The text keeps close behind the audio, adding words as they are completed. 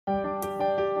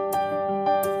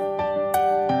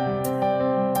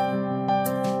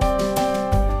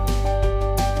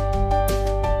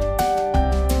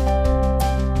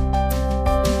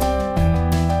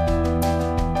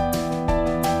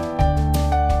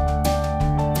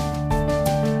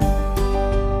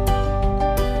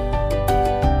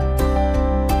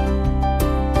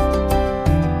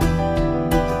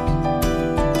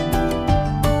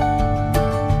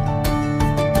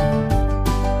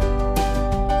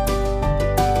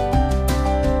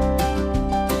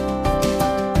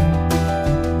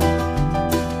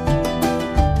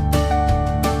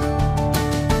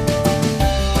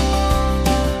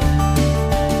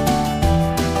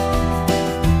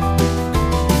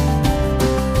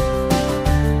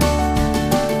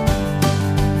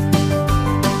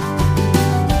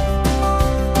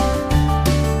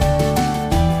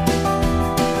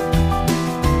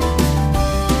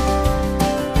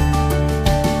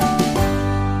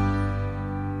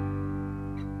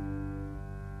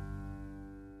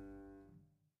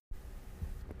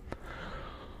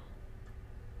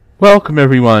Welcome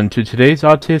everyone to today's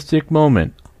Autistic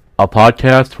Moment, a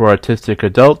podcast for autistic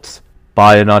adults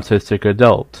by an autistic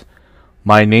adult.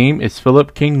 My name is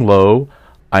Philip King Lowe.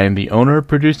 I am the owner,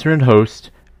 producer, and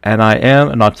host, and I am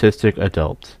an autistic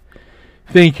adult.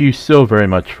 Thank you so very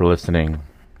much for listening.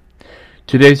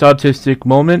 Today's Autistic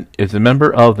Moment is a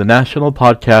member of the National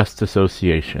Podcast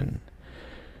Association.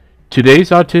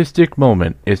 Today's Autistic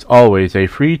Moment is always a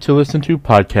free-to-listen-to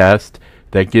podcast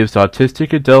that gives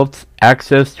autistic adults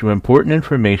access to important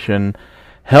information,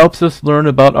 helps us learn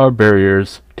about our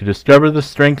barriers, to discover the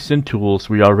strengths and tools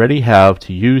we already have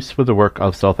to use for the work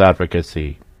of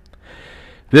self-advocacy.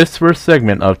 This first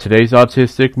segment of today's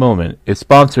Autistic Moment is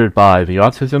sponsored by the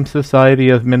Autism Society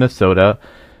of Minnesota,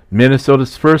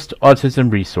 Minnesota's first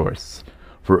autism resource.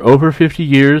 For over 50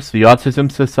 years, the Autism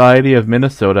Society of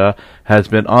Minnesota has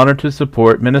been honored to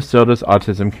support Minnesota's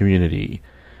autism community.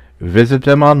 Visit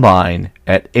them online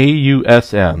at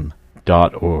ausm.org.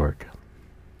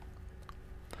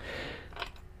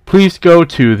 Please go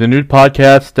to the new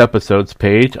podcast episodes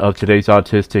page of today's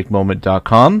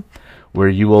autisticmoment.com, where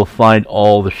you will find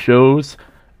all the shows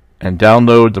and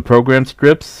download the program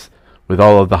scripts with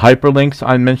all of the hyperlinks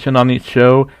I mentioned on each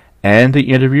show and the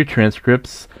interview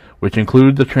transcripts, which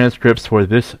include the transcripts for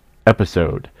this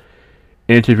episode.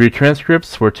 Interview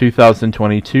transcripts for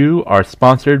 2022 are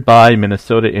sponsored by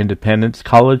Minnesota Independence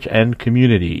College and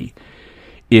Community.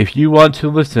 If you want to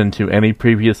listen to any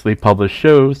previously published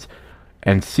shows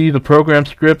and see the program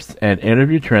scripts and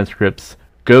interview transcripts,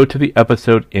 go to the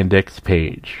episode index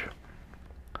page.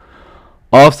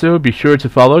 Also, be sure to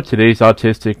follow today's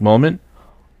Autistic Moment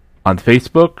on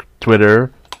Facebook,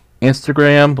 Twitter,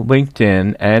 Instagram,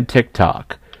 LinkedIn, and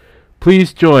TikTok.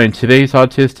 Please join today's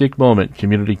Autistic Moment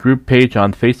community group page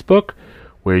on Facebook,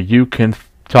 where you can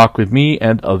talk with me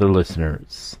and other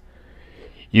listeners.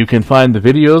 You can find the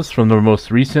videos from the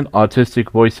most recent Autistic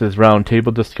Voices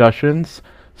Roundtable discussions,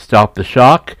 Stop the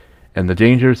Shock, and the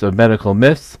Dangers of Medical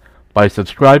Myths by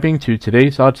subscribing to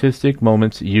today's Autistic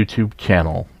Moments YouTube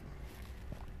channel.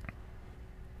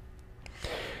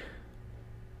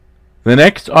 The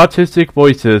next Autistic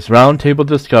Voices Roundtable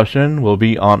discussion will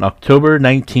be on October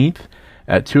 19th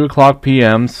at 2 o'clock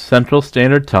p.m. Central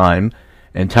Standard Time,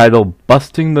 entitled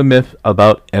Busting the Myth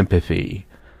About Empathy.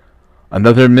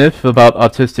 Another myth about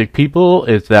autistic people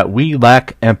is that we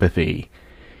lack empathy.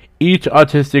 Each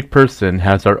autistic person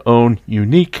has our own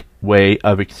unique way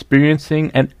of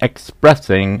experiencing and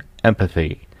expressing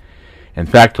empathy. In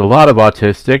fact, a lot of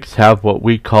autistics have what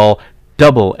we call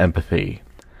double empathy.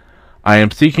 I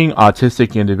am seeking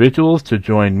autistic individuals to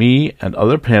join me and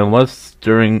other panelists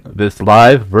during this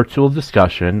live virtual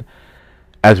discussion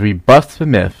as we bust the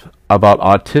myth about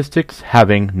autistics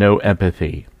having no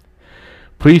empathy.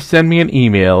 Please send me an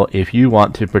email if you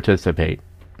want to participate.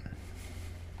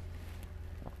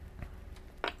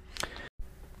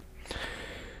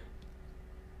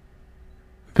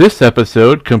 This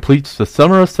episode completes the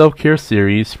Summer of Self-Care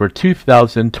series for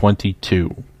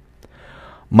 2022.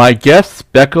 My guests,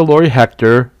 Becca Lori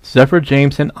Hector, Zephyr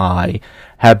James, and I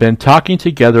have been talking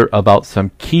together about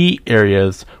some key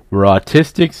areas where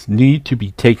autistics need to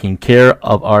be taking care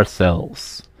of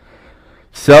ourselves.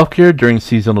 Self-care during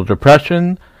seasonal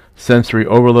depression, sensory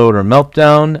overload or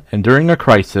meltdown, and during a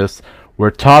crisis were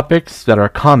topics that are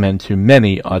common to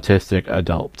many autistic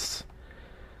adults.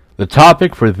 The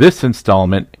topic for this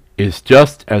installment is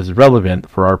just as relevant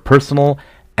for our personal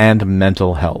and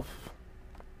mental health.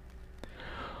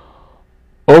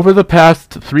 Over the past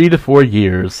 3 to 4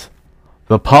 years,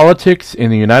 the politics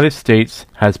in the United States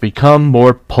has become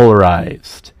more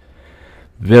polarized.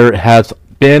 There has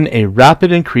been a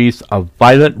rapid increase of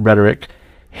violent rhetoric,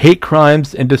 hate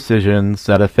crimes, and decisions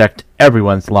that affect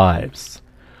everyone's lives.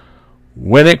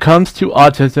 When it comes to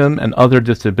autism and other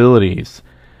disabilities,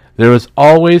 there is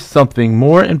always something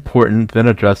more important than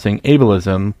addressing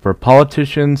ableism for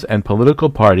politicians and political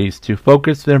parties to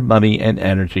focus their money and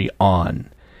energy on.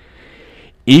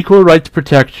 Equal rights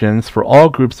protections for all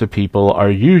groups of people are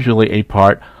usually a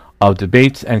part of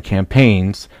debates and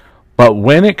campaigns, but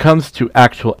when it comes to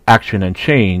actual action and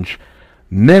change,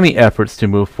 many efforts to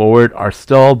move forward are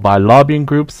stalled by lobbying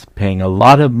groups paying a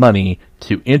lot of money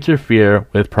to interfere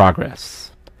with progress.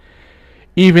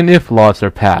 Even if laws are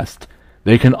passed,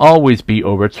 they can always be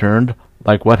overturned,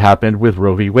 like what happened with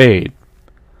Roe v. Wade.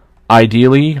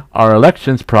 Ideally, our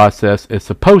elections process is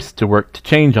supposed to work to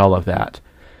change all of that.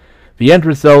 The end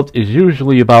result is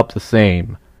usually about the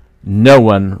same. No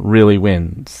one really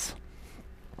wins.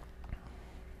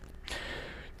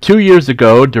 2 years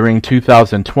ago, during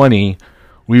 2020,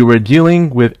 we were dealing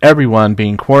with everyone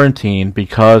being quarantined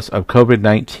because of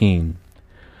COVID-19.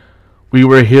 We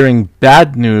were hearing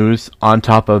bad news on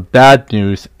top of bad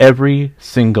news every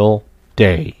single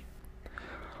day.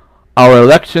 Our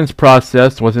elections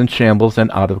process was in shambles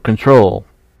and out of control.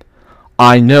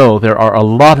 I know there are a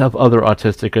lot of other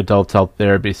autistic adults out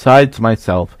there besides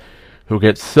myself who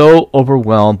get so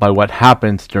overwhelmed by what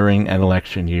happens during an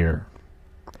election year.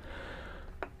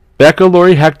 Becca,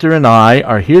 Lori, Hector, and I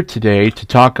are here today to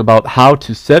talk about how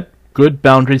to set good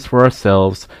boundaries for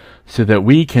ourselves so that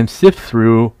we can sift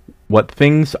through what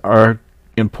things are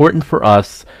important for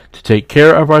us to take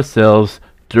care of ourselves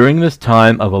during this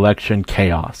time of election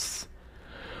chaos.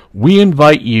 We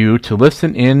invite you to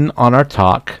listen in on our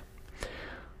talk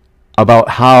about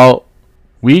how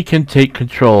we can take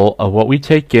control of what we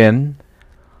take in,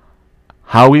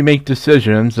 how we make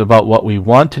decisions about what we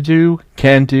want to do,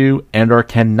 can do, and or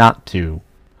cannot do.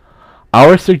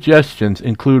 Our suggestions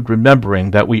include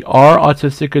remembering that we are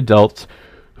autistic adults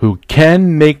who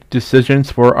can make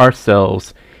decisions for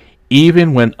ourselves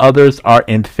even when others are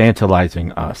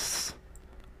infantilizing us.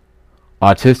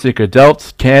 Autistic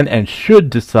adults can and should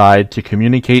decide to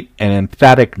communicate an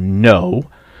emphatic no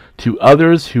to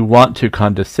others who want to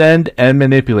condescend and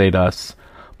manipulate us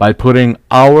by putting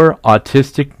our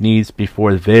autistic needs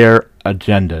before their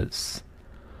agendas.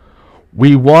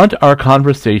 We want our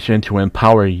conversation to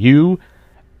empower you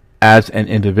as an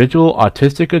individual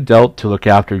autistic adult to look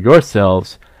after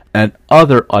yourselves and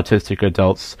other autistic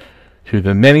adults to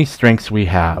the many strengths we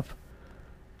have.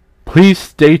 Please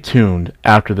stay tuned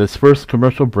after this first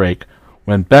commercial break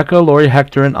when Becca, Lori,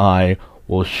 Hector, and I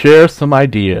will share some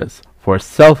ideas for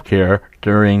self-care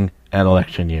during an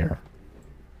election year.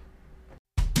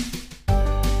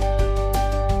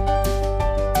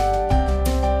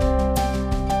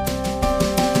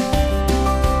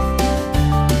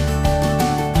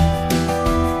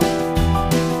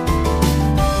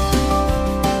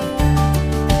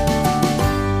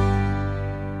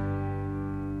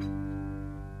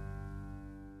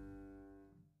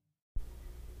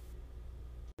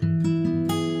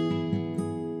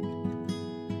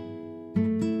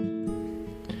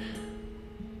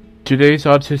 Today's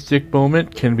Autistic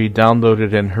Moment can be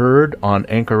downloaded and heard on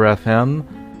Anchor FM,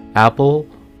 Apple,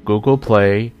 Google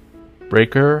Play,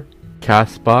 Breaker,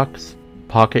 Castbox,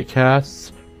 Pocket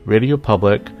Casts, Radio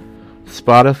Public,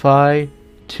 Spotify,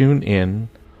 TuneIn,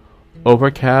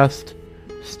 Overcast,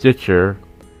 Stitcher,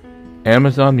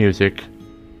 Amazon Music,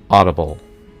 Audible.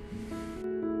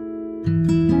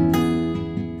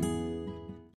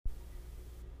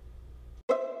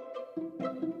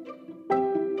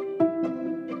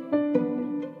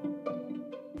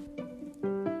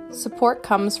 Support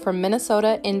comes from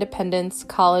Minnesota Independence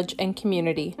College and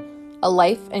Community, a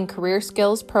life and career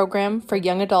skills program for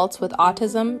young adults with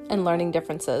autism and learning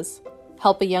differences.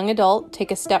 Help a young adult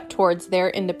take a step towards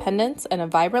their independence and a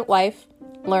vibrant life.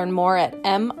 Learn more at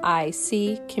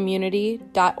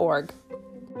miccommunity.org.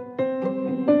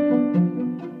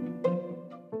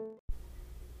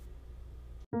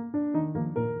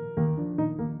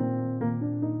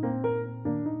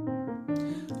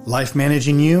 Life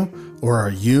managing you, or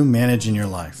are you managing your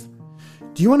life?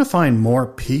 Do you want to find more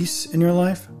peace in your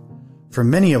life? For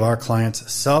many of our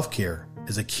clients, self-care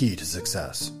is a key to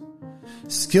success.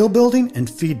 Skill building and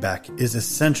feedback is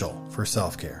essential for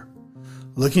self-care.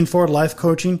 Looking Forward Life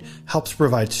Coaching helps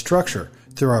provide structure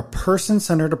through our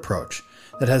person-centered approach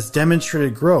that has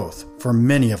demonstrated growth for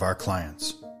many of our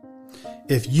clients.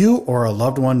 If you or a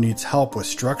loved one needs help with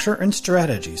structure and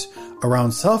strategies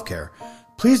around self-care,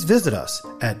 please visit us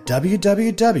at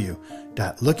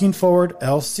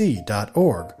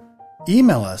www.lookingforwardlc.org,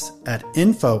 email us at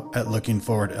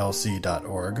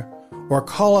info@lookingforwardlc.org, or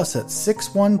call us at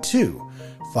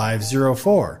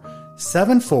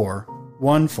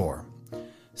 612-504-7414.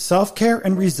 Self-care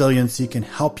and resiliency can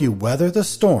help you weather the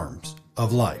storms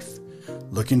of life.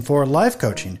 Looking Forward Life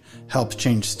Coaching helps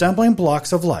change stumbling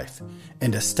blocks of life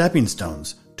into stepping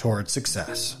stones toward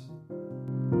success.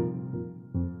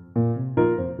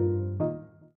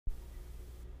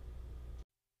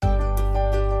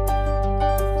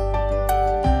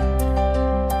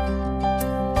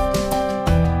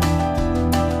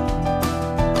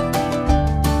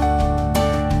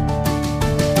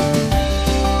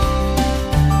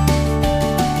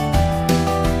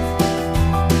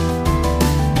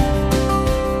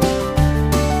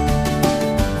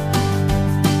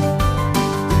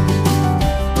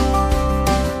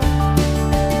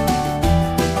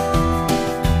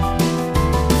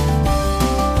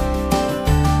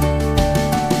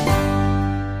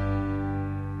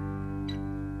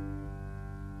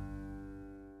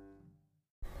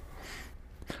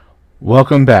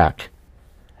 Welcome back.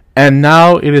 And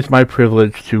now it is my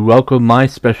privilege to welcome my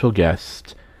special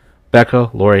guest,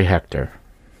 Becca Lori Hector.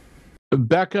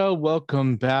 Becca,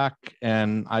 welcome back.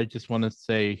 And I just want to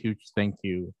say a huge thank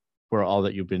you for all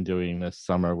that you've been doing this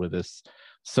summer with this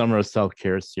Summer of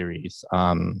Self-Care series.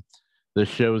 The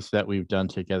shows that we've done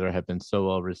together have been so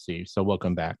well received. So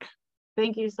welcome back.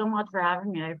 Thank you so much for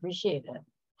having me. I appreciate it.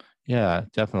 Yeah,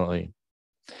 definitely.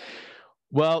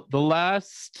 Well, the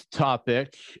last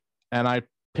topic, and I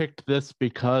picked this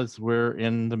because we're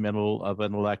in the middle of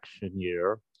an election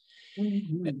year.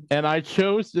 Mm-hmm. And I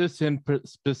chose this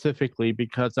specifically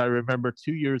because I remember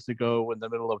 2 years ago in the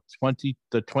middle of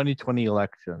the 2020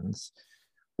 elections,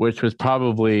 which was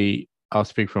probably, I'll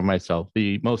speak for myself,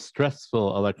 the most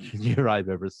stressful election year I've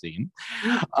ever seen.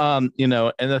 And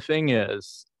the thing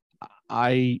is,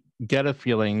 I get a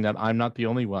feeling that I'm not the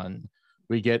only one.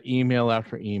 We get email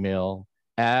after email,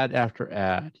 ad after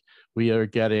ad. We are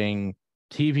getting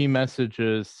TV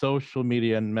messages, social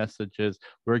media messages.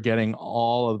 We're getting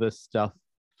all of this stuff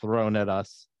thrown at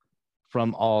us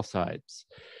from all sides.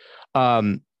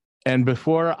 And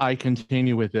before I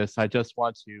continue with this, I just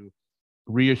want to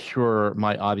reassure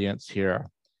my audience here.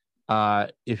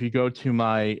 If you go to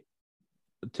my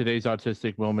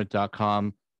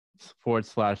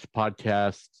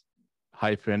todaysautisticmoment.com/podcast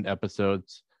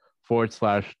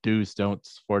 -episodes/do's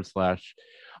don'ts/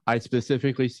 I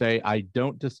specifically say I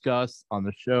don't discuss on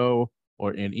the show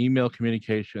or in email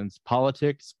communications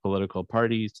politics, political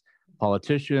parties,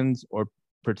 politicians, or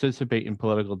participate in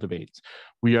political debates.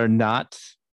 We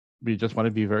just want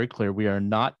to be very clear, we are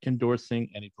not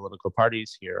endorsing any political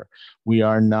parties here. We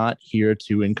are not here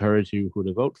to encourage you who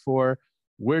to vote for.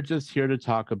 We're just here to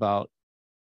talk about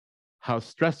how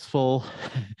stressful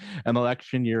an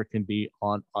election year can be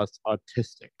on us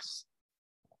autistics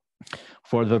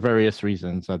for the various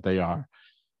reasons that they are.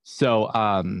 So,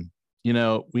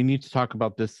 we need to talk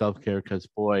about this self-care because,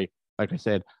 boy, like I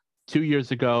said, 2 years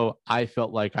ago, I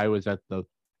felt like I was at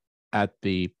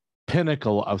the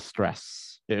pinnacle of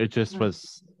stress. It just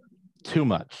was too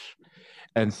much.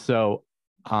 And so,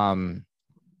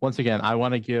 once again, I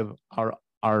want to give our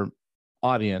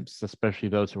audience, especially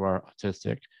those who are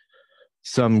autistic,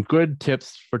 some good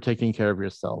tips for taking care of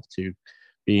yourself, to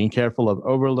being careful of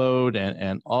overload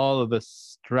and all of the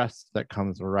stress that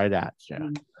comes right at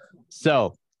you.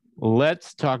 So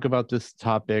let's talk about this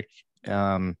topic.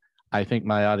 I think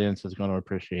my audience is going to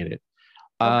appreciate it.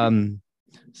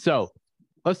 So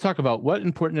let's talk about what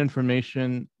important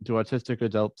information do autistic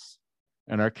adults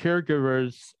and our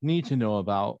caregivers need to know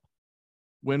about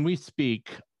when we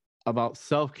speak about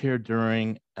self-care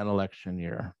during an election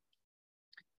year.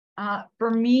 For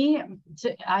me,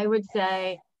 I would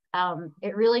say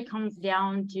it really comes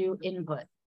down to input.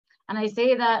 And I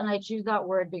say that and I choose that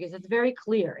word because it's very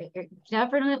clear. It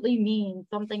definitely means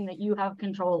something that you have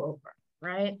control over,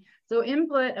 right? So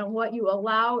input and what you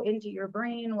allow into your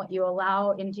brain, what you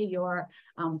allow into your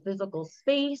physical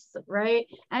space, right?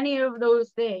 Any of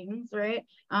those things, right,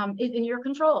 is in your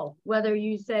control. Whether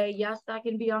you say, yes, that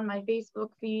can be on my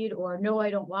Facebook feed, or no, I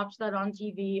don't watch that on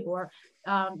TV, or,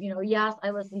 yes,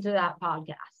 I listen to that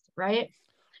podcast, right?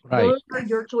 Those are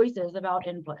your choices about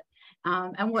input.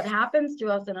 And what happens to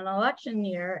us in an election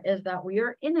year is that we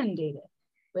are inundated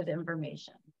with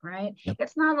information, right? Yep.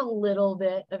 It's not a little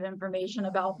bit of information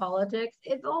about politics.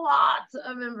 It's a lot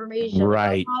of information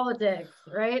about politics,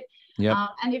 right? Yep.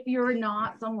 And if you're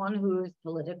not someone who's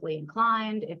politically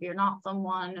inclined, if you're not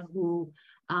someone who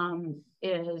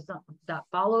that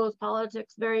follows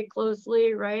politics very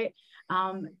closely, right?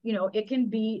 It can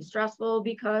be stressful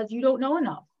because you don't know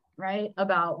enough, right,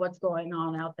 about what's going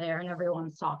on out there and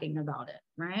everyone's talking about it,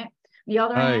 right? The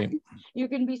other hand, you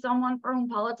can be someone for whom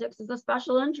politics is a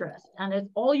special interest and it's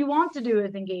all you want to do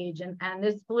is engage. And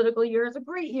this political year is a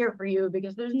great year for you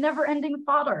because there's never ending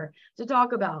fodder to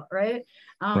talk about, right?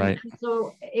 And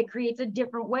so it creates a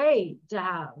different way to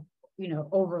have,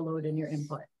 overload in your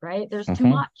input, right? There's too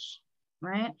much,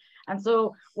 right? And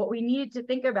so what we need to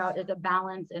think about is a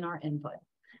balance in our input.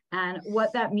 And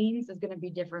what that means is going to be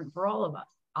different for all of us.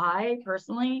 I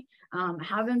personally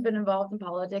haven't been involved in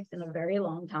politics in a very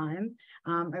long time.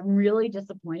 I'm really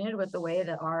disappointed with the way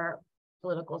that our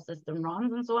political system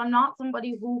runs. And so I'm not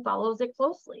somebody who follows it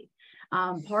closely.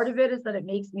 Part of it is that it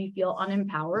makes me feel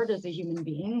unempowered as a human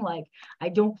being. Like I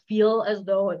don't feel as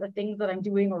though the things that I'm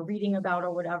doing or reading about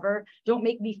or whatever don't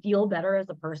make me feel better as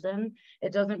a person.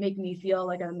 It doesn't make me feel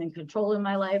like I'm in control in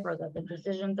my life or that the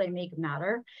decisions I make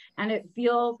matter. And it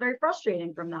feels very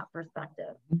frustrating from that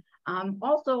perspective.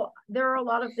 Also, there are a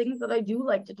lot of things that I do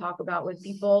like to talk about with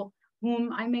people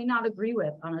whom I may not agree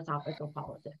with on a topic of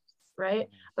politics, right?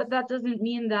 But that doesn't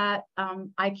mean that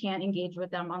I can't engage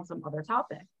with them on some other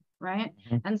topic, right?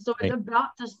 Mhm. And so it's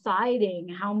about deciding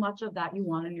how much of that you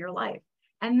want in your life,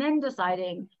 and then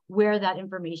deciding where that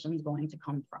information is going to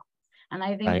come from. And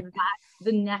I think that's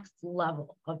the next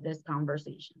level of this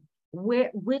conversation.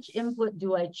 Which input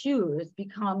do I choose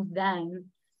becomes then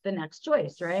the next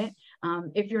choice, right?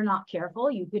 If you're not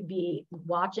careful, you could be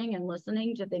watching and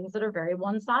listening to things that are very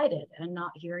one-sided and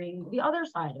not hearing the other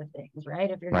side of things,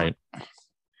 right? If you're not,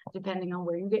 depending on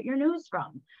where you get your news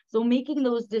from. So making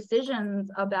those decisions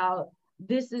about,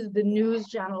 this is the news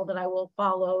channel that I will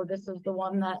follow, this is the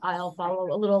one that I'll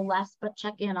follow a little less but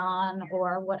check in on,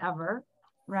 or whatever,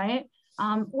 right?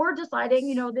 Or deciding,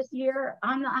 you know, this year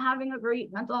I'm not having a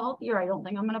great mental health year, I don't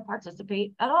think I'm going to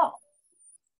participate at all,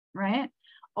 right?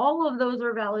 All of those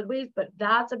are valid ways, but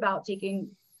that's about taking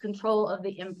control of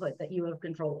the input that you have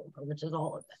control over, which is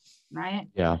all of it, right?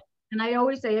 Yeah. And I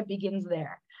always say it begins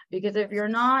there, because if you're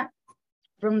not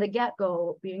from the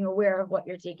get-go being aware of what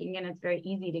you're taking in, it's very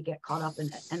easy to get caught up in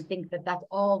it and think that that's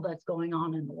all that's going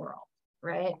on in the world,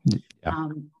 right? Yeah.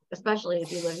 Especially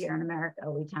if you live here in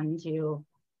America, we tend to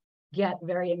get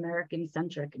very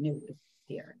American-centric news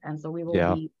here. And so we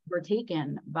will be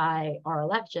overtaken by our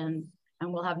election,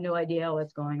 and we'll have no idea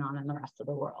what's going on in the rest of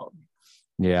the world.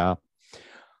 Yeah.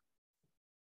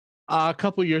 A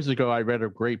couple of years ago, I read a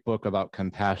great book about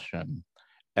compassion,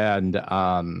 and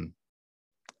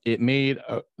it made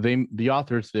the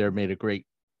authors there made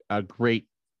a great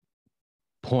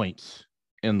point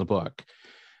in the book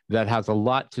that has a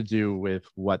lot to do with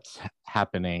what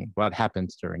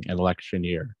happens during an election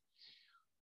year.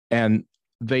 And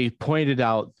they pointed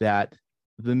out that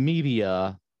the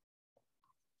media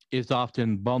is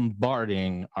often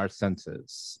bombarding our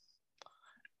senses.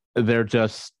 They're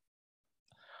just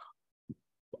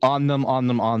on them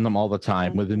all the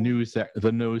time with the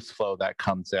news flow that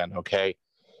comes in. Okay.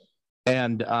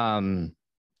 And,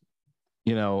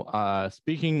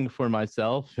 speaking for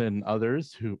myself and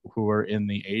others who are in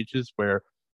the ages where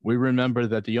we remember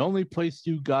that the only place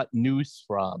you got news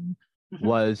from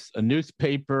was a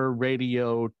newspaper,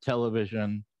 radio,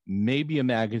 television, maybe a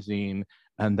magazine,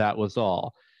 and that was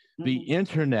all. The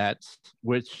internet,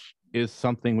 which is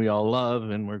something we all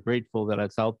love and we're grateful that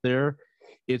it's out there,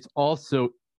 it's also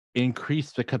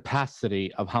increased the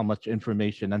capacity of how much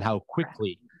information and how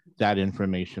quickly that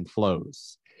information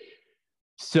flows.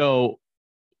 So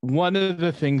one of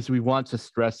the things we want to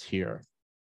stress here,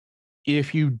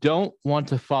 if you don't want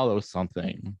to follow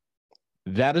something,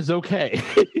 that is okay.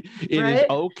 It is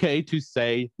okay to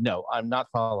say, no, I'm not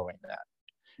following that.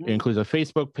 It includes a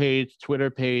Facebook page,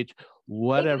 Twitter page,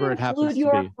 whatever it happens to be.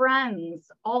 Include your friends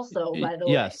also, by the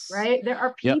way, right? There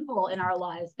are people in our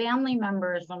lives, family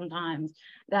members sometimes,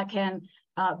 that can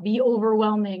be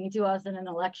overwhelming to us in an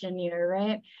election year,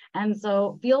 right? And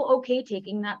so feel okay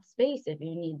taking that space if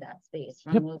you need that space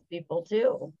from those people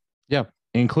too. Yeah,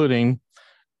 including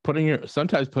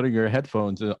sometimes putting your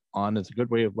headphones on is a good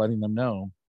way of letting them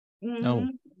know.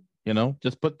 No,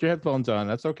 just put your headphones on.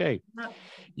 That's okay.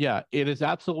 Yeah, it is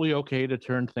absolutely okay to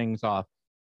turn things off.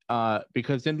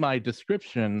 Because in my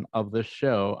description of this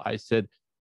show, I said,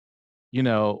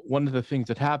 one of the things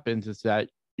that happens is that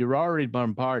you're already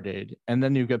bombarded, and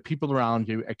then you get people around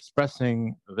you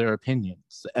expressing their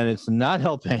opinions, and it's not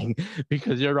helping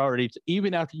because you're already,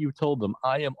 even after you've told them,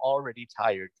 I am already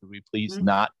tired. Could we please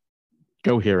not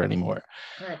go here anymore?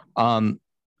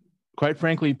 Quite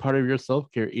frankly, part of your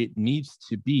self-care, it needs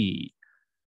to be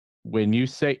when you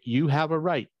say you have a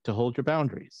right to hold your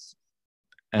boundaries.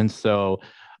 And so,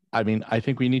 I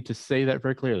think we need to say that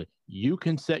very clearly. You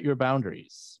can set your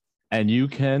boundaries, and you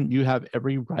have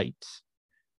every right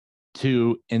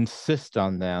to insist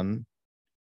on them.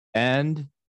 And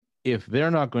if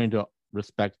they're not going to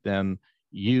respect them,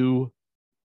 you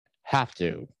have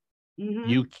to.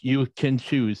 You can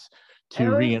choose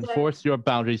to reinforce your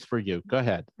boundaries for you. Go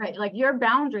ahead. Right. Like your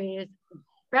boundaries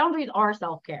are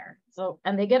self-care. So,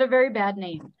 and they get a very bad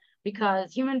name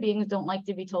because human beings don't like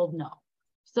to be told no.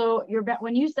 So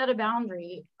when you set a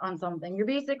boundary on something, you're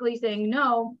basically saying,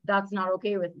 no, that's not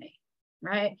okay with me.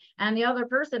 Right. And the other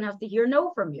person has to hear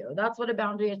no from you. That's what a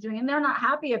boundary is doing. And they're not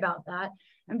happy about that.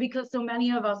 And because so many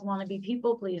of us want to be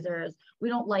people pleasers, we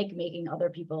don't like making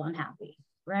other people unhappy.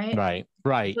 Right.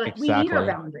 Right. But exactly. We need our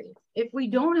boundaries. If we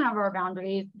don't have our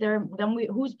boundaries, then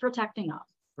who's protecting us?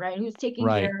 Right. Who's taking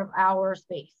care of our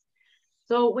space?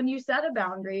 So when you set a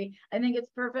boundary, I think it's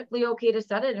perfectly okay to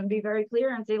set it and be very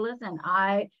clear and say, listen,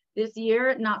 this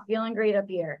year, not feeling great up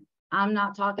here. I'm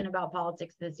not talking about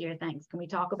politics this year. Thanks. Can we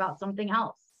talk about something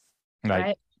else?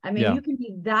 Right. You can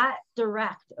be that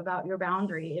direct about your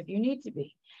boundary if you need to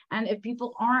be. And if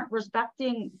people aren't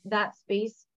respecting that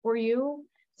space for you,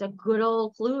 it's a good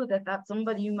old clue that that's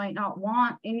somebody you might not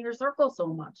want in your circle so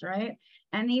much, right?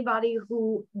 Anybody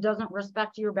who doesn't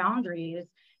respect your boundaries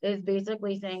is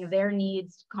basically saying their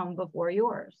needs come before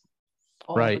yours.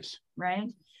 Right. Right.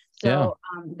 Yeah. So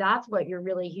that's what you're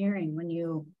really hearing when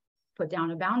you put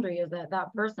down a boundary, is that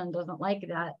that person doesn't like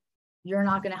that you're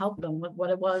not going to help them with what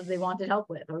it was they wanted help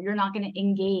with, or you're not going to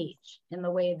engage in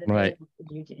the way that Right. they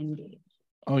wanted you to engage.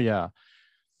 Oh yeah.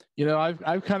 You know,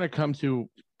 I've kind of come to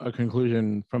a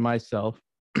conclusion for myself.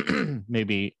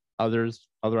 Maybe other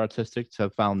autistics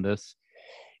have found this.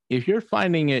 If you're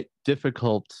finding it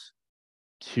difficult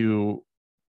to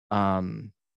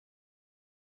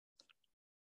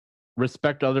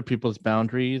respect other people's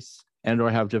boundaries and or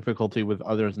have difficulty with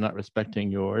others not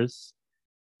respecting yours,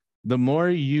 the more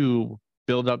you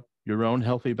build up your own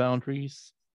healthy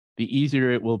boundaries, the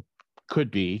easier it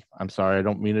could be. I'm sorry, I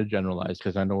don't mean to generalize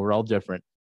because I know we're all different,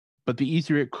 but the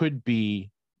easier it could be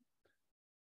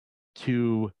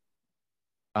to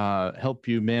help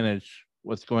you manage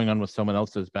what's going on with someone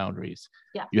else's boundaries.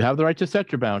 Yeah. You have the right to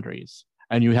set your boundaries,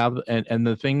 and you have, and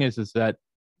the thing is that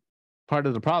part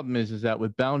of the problem is that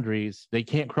with boundaries, they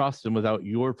can't cross them without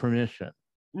your permission.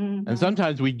 Mm-hmm. And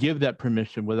sometimes we give that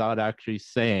permission without actually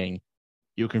saying,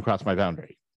 you can cross my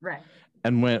boundary. Right.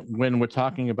 And when we're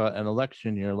talking about an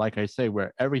election year, like I say,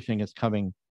 where everything is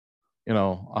coming,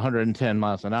 110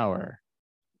 miles an hour,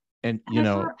 and it's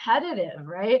repetitive,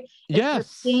 right? Yes.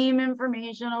 It's the same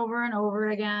information over and over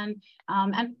again.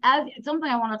 And as something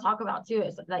I want to talk about too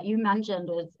is that you mentioned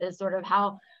is sort of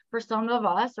how, for some of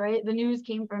us, right, the news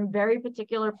came from very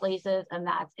particular places, and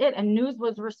that's it. And news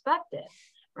was respected,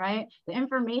 right? The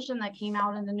information that came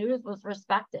out in the news was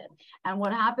respected. And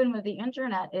what happened with the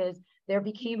internet is there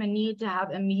became a need to have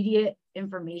immediate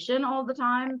information all the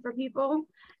time for people.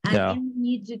 And in the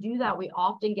need to do that, we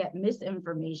often get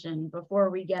misinformation before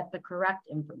we get the correct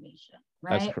information,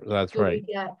 right? That's right.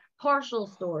 We get partial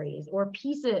stories or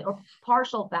pieces or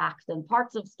partial facts and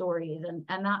parts of stories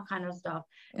and that kind of stuff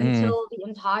until the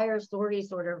entire story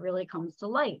sort of really comes to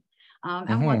light.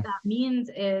 And what that means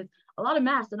is a lot of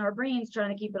mess in our brains trying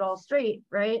to keep it all straight,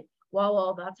 right? While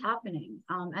all that's happening.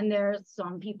 And there's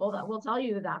some people that will tell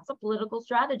you that's a political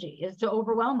strategy, is to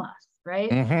overwhelm us, right?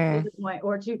 To the point,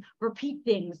 or to repeat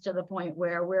things to the point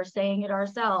where we're saying it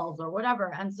ourselves or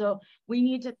whatever. And so we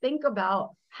need to think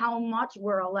about how much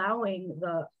we're allowing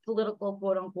the political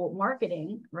quote unquote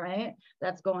marketing, right,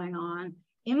 that's going on,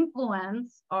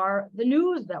 influence the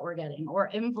news that we're getting, or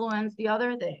influence the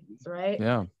other things, right?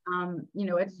 Yeah.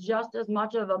 It's just as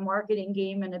much of a marketing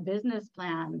game and a business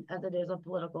plan as it is a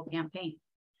political campaign,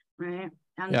 right?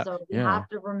 And so you have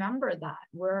to remember that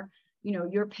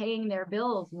you're paying their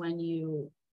bills when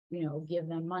you give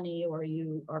them money, or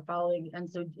you are following. And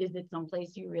so is it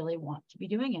someplace you really want to be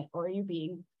doing it, or are you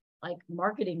being like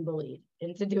marketing bullied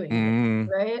into doing it,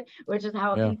 right? Which is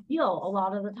how it can feel a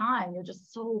lot of the time. You're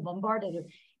just so bombarded with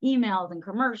emails and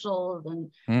commercials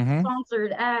and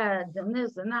sponsored ads and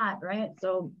this and that, right?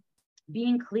 So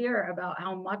being clear about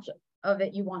how much of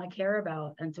it you want to care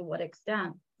about and to what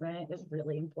extent, right, is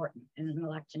really important in an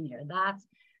election year.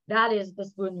 That is the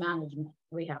spoon management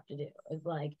we have to do. It's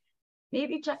like,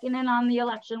 maybe checking in on the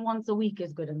election once a week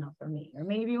is good enough for me, or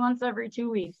maybe once every 2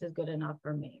 weeks is good enough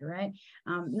for me, right?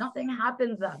 Nothing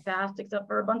happens that fast except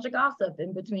for a bunch of gossip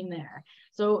in between there.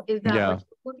 So is that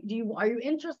are you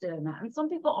interested in that? And some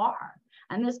people are.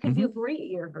 And this could be a great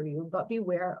year for you, but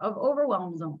beware of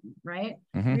overwhelm zone, right?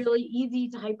 Really easy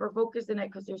to hyper focus in it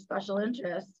because there's special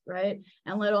interests, right?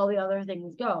 And let all the other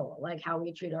things go, like how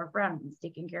we treat our friends,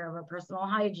 taking care of our personal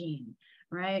hygiene,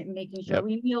 right? Making sure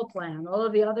we meal plan, all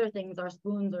of the other things our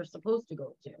spoons are supposed to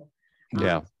go to.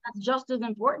 That's just as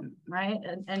important, right?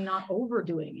 And not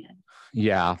overdoing it.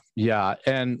 Yeah.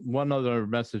 And one other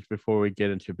message before we get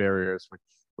into barriers, which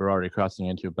we're already crossing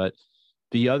into, but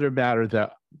the other matter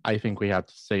that I think we have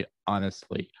to say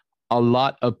honestly, a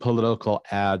lot of political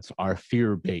ads are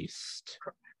fear-based.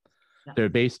 They're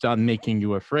based on making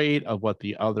you afraid of what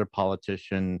the other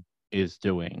politician is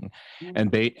doing.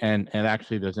 And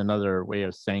actually there's another way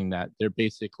of saying that. They're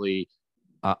basically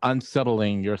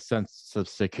unsettling your sense of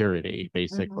security,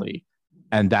 basically.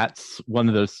 And that's one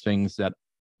of those things that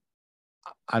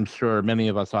I'm sure many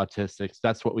of us autistics,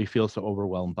 that's what we feel so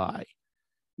overwhelmed by.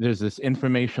 There's this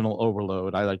informational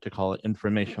overload. I like to call it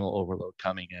informational overload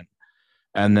coming in.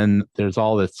 And then there's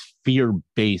all this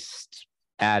fear-based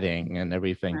adding and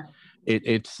everything.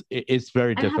 It's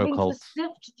very difficult. Having to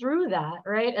sift through that,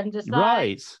 right? And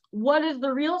decide what is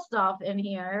the real stuff in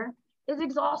here is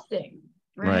exhausting,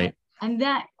 right? And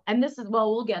this is,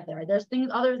 well, we'll get there. There's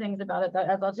other things about it that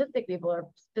as autistic people are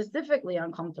specifically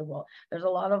uncomfortable. There's a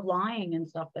lot of lying and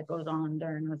stuff that goes on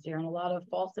during this year, and a lot of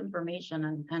false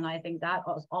information. And I think that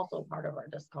was also part of our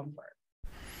discomfort.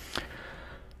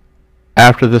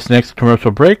 After this next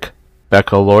commercial break,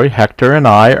 Becca, Lori, Hector, and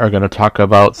I are going to talk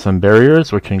about some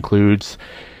barriers, which includes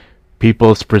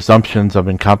people's presumptions of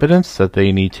incompetence, that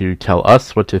they need to tell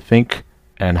us what to think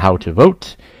and how to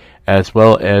vote, as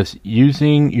well as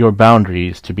using your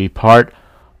boundaries to be part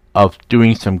of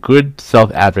doing some good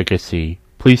self-advocacy.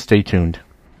 Please stay tuned.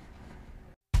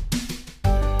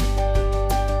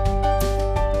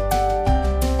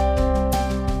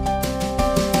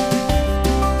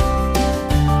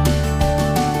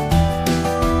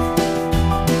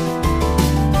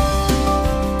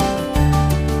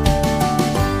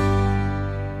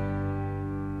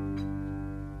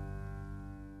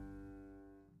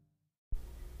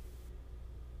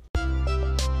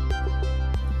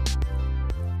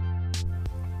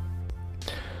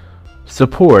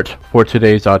 Support for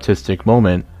today's autistic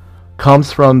moment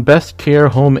comes from Best Care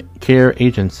Home Care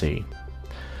Agency.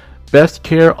 Best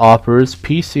Care offers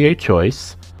PCA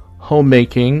choice,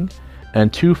 homemaking,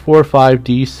 and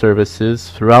 245D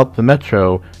services throughout the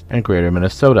Metro and Greater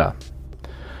Minnesota.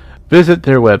 Visit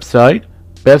their website,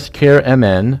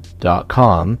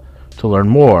 bestcaremn.com, to learn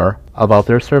more about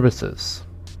their services.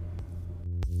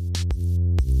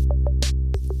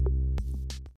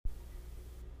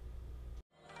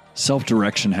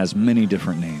 Self-direction has many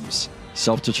different names: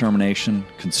 self-determination,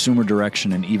 consumer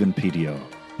direction, and even PDO.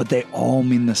 But they all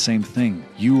mean the same thing.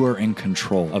 You are in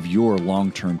control of your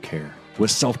long-term care. With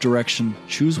self-direction,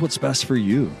 choose what's best for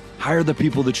you. Hire the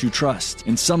people that you trust.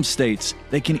 In some states,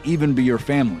 they can even be your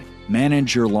family.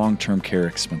 Manage your long-term care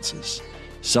expenses.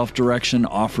 Self-direction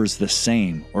offers the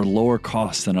same or lower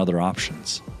costs than other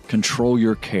options. Control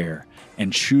your care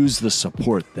and choose the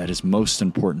support that is most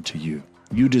important to you.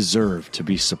 You deserve to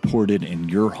be supported in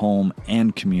your home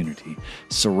and community,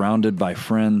 surrounded by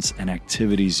friends and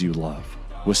activities you love.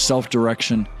 With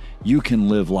self-direction, you can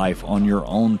live life on your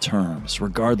own terms,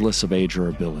 regardless of age or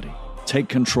ability. Take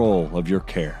control of your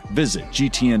care. Visit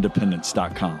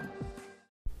gtindependence.com.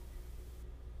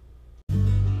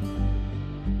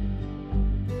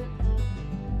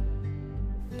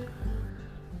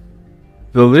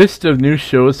 The list of new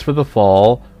shows for the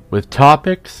fall, with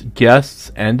topics, guests,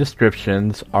 and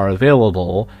descriptions, are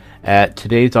available at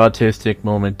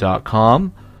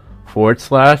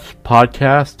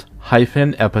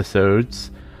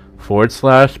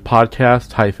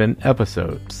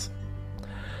today'sautistic-moment.com/podcast-episodes/podcast-episodes.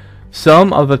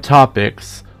 Some of the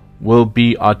topics will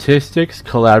be autistics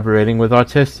collaborating with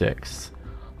autistics,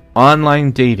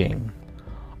 online dating.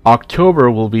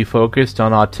 October will be focused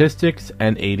on autistics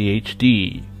and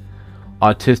ADHD,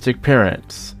 autistic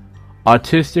parents.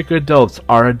 Autistic adults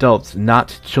are adults,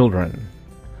 not children.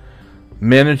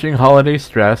 Managing holiday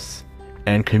stress,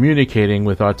 and communicating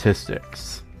with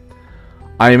autistics.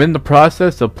 I am in the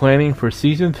process of planning for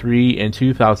Season 3 in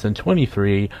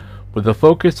 2023 with a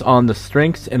focus on the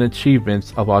strengths and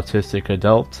achievements of autistic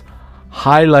adults,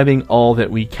 highlighting all that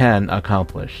we can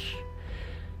accomplish.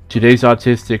 Today's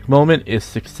Autistic Moment is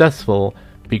successful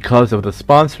because of the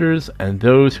sponsors and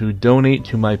those who donate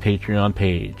to my Patreon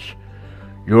page.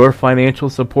 Your financial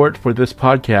support for this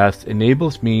podcast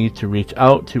enables me to reach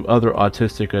out to other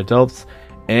autistic adults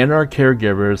and our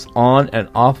caregivers on and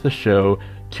off the show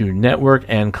to network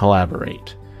and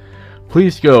collaborate.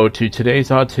 Please go to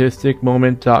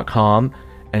today'sautisticmoment.com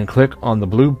and click on the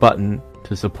blue button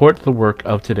to support the work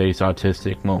of Today's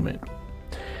Autistic Moment.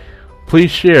 Please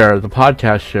share the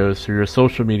podcast shows through your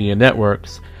social media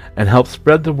networks and help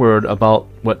spread the word about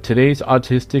what Today's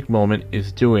Autistic Moment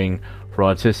is doing for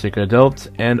autistic adults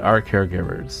and our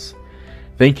caregivers.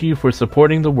 Thank you for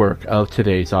supporting the work of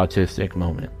Today's Autistic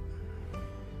Moment.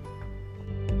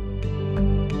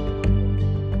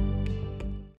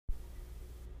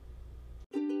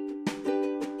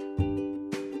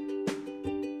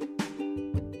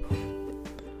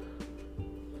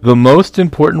 The most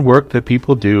important work that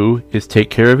people do is take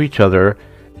care of each other,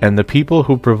 and the people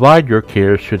who provide your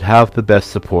care should have the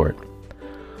best support.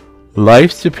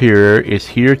 Life Superior is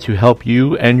here to help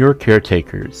you and your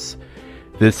caretakers.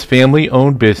 This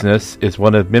family-owned business is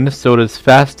one of Minnesota's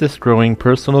fastest-growing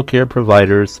personal care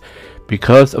providers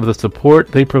because of the support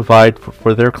they provide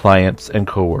for their clients and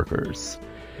coworkers.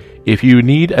 If you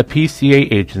need a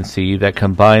PCA agency that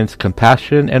combines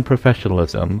compassion and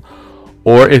professionalism,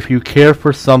 or if you care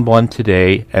for someone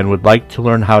today and would like to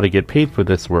learn how to get paid for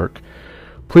this work,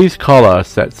 please call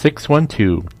us at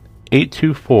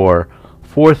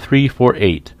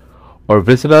 612-824-4348 or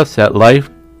visit us at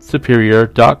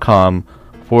lifesuperior.com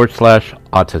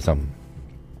www.ecc.org/autism.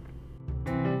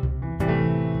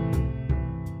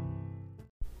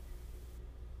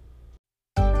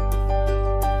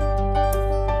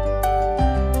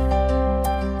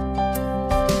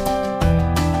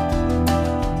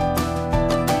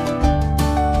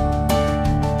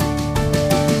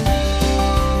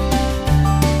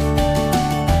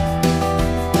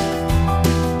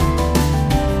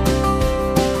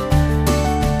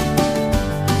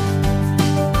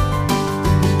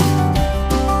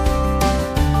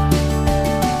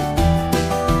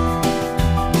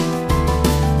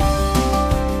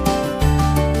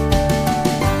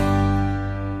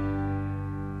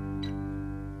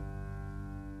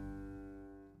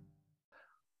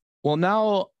 Well,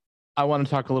 now I want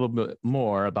to talk a little bit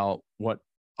more about what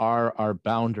are our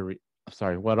barriers.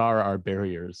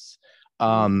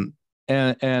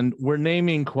 And we're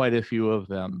naming quite a few of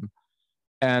them.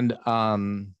 And our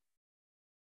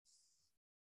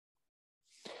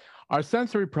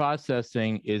sensory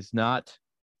processing is not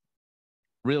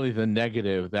really the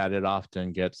negative that it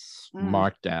often gets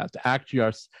marked as.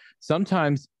 Actually,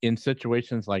 sometimes in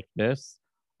situations like this,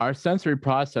 our sensory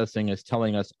processing is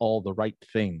telling us all the right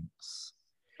things.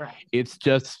 Right. It's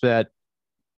just that,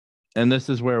 and this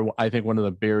is where I think one of the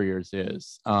barriers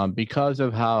is, because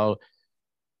of how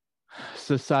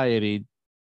society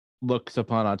looks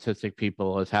upon autistic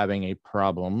people as having a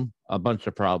problem, a bunch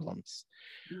of problems.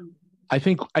 I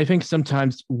think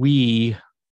sometimes we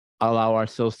allow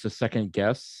ourselves to second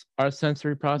guess our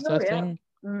sensory processing.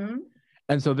 And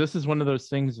so this is one of those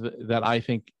things that I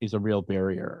think is a real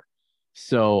barrier.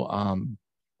 So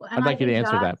I'd like you to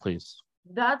answer that, please.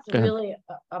 That's really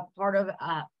a part of,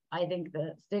 I think,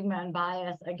 the stigma and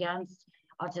bias against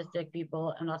autistic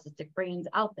people and autistic brains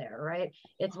out there, right?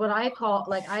 It's what I call,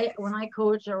 like, when I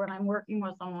coach or when I'm working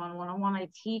with someone one-on-one, I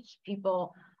teach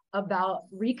people about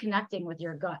reconnecting with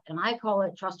your gut. And I call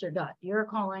it trust your gut. You're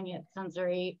calling it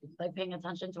sensory, like paying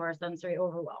attention to our sensory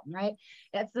overwhelm, right?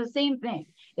 It's the same thing.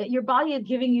 Your body is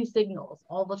giving you signals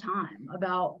all the time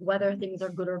about whether things are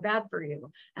good or bad for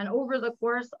you. And over the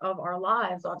course of our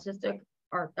lives, autistics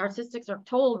are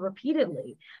told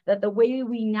repeatedly that the way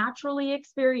we naturally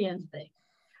experience things,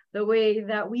 the way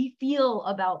that we feel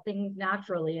about things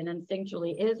naturally and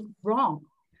instinctually is wrong.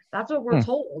 That's what we're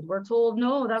told. We're told,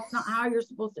 no, that's not how you're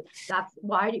supposed to. That's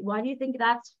why do you think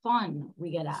that's fun?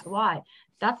 We get at why?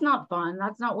 That's not fun.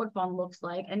 That's not what fun looks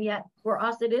like. And yet for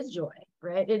us, it is joy,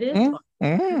 right? It is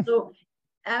fun. So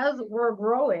as we're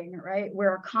growing, right,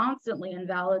 we're constantly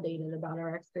invalidated about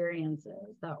our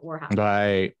experiences that we're having.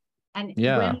 Right. And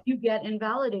when you get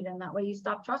invalidated in that way, you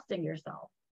stop trusting yourself.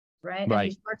 Right. And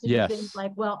you start to do things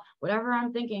like, well, whatever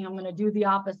I'm thinking, I'm going to do the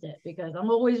opposite because I'm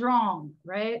always wrong.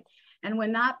 Right. And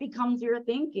when that becomes your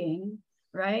thinking,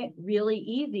 right, really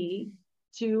easy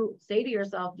to say to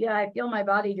yourself, yeah, I feel my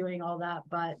body doing all that,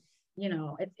 but, you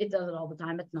know, it does it all the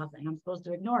time. It's nothing. I'm supposed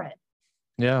to ignore it.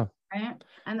 Yeah. Right.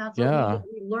 And that's what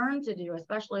we learn to do,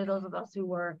 especially those of us who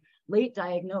were late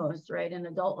diagnosed, right, in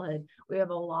adulthood. We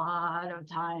have a lot of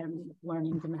time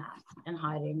learning to mask and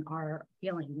hiding our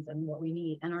feelings and what we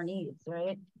need and our needs,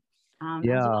 right? And so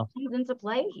that comes into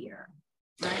play here,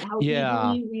 right? How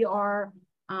easily we are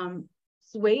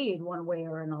swayed one way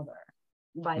or another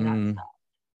by that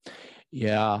stuff.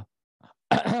 Yeah.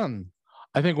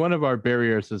 I think one of our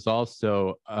barriers is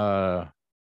also a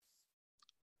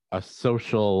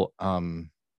social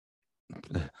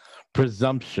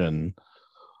presumption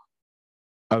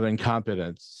of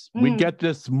incompetence. We get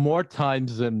this more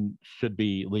times than should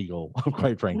be legal,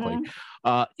 quite frankly.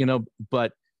 You know,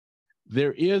 but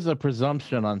there is a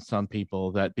presumption on some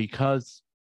people that because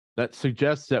that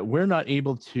suggests that we're not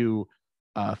able to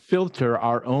filter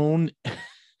our own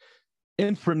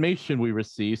information we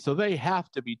receive, so they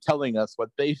have to be telling us what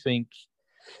they think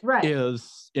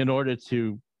is in order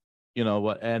to, you know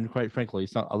what, and quite frankly,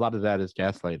 a lot of that is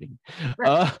gaslighting.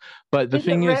 But the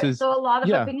thing is so a lot of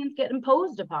opinions get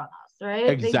imposed upon us, right?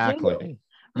 Exactly.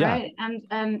 Right.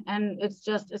 And it's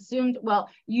just assumed, well,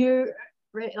 you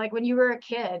like when you were a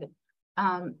kid,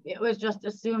 it was just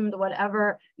assumed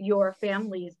whatever your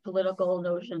family's political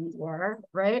notions were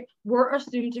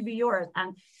assumed to be yours.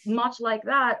 And much like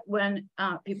that, when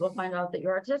people find out that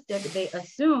you're autistic, they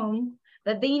assume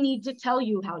that they need to tell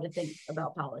you how to think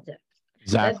about politics.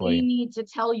 Exactly. That they need to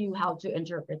tell you how to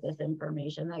interpret this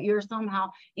information, that you're somehow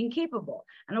incapable.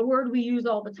 And a word we use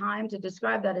all the time to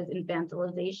describe that is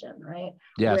infantilization, right?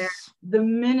 Yes. Where the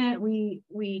minute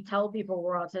we tell people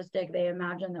we're autistic, they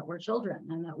imagine that we're children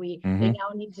and that they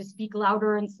now need to speak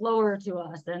louder and slower to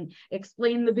us and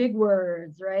explain the big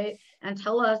words, right? And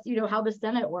tell us, you know, how the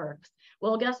Senate works.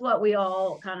 Well, guess what? We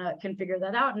all kind of can figure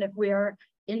that out. And if we are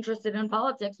interested in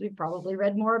politics, we've probably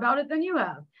read more about it than you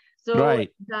have. So Right.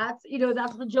 that's,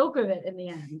 that's the joke of it in the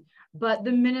end. But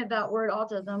the minute that word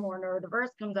autism or neurodiverse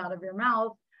comes out of your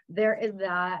mouth, there is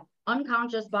that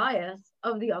unconscious bias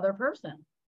of the other person,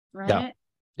 right?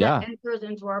 That enters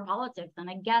into our politics. And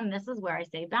again, this is where I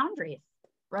say boundaries,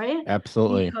 right?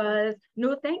 Absolutely. Because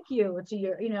no, thank you to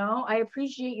your, I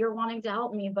appreciate your wanting to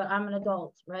help me, but I'm an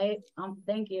adult, right?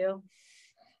 Thank you.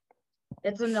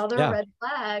 It's another red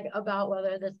flag about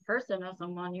whether this person is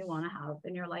someone you want to have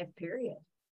in your life, period.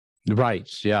 Right.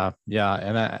 Yeah. Yeah.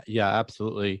 And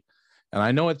absolutely. And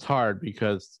I know it's hard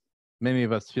because many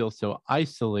of us feel so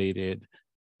isolated,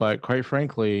 but quite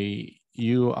frankly,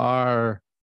 you are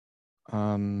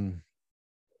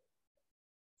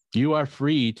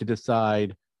free to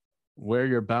decide where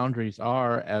your boundaries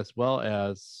are, as well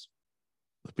as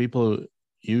the people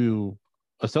you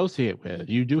associate with.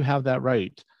 You do have that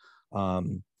right.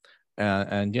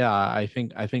 And yeah, I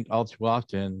think all too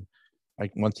often,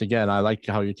 like, once again, I like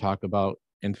how you talk about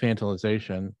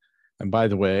infantilization. And by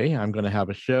the way, I'm going to have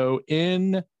a show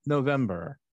in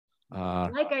November.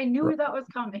 Like I knew that was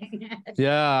coming.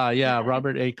 Yeah.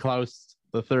 Robert A. Klaus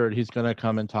III, he's going to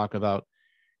come and talk about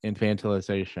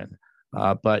infantilization.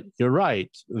 But you're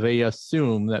right. They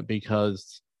assume that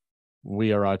because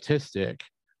we are autistic,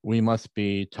 we must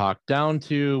be talked down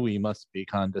to, we must be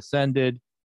condescended.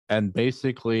 And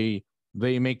basically,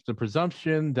 they make the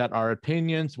presumption that our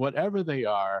opinions, whatever they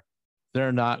are,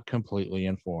 they're not completely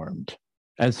informed.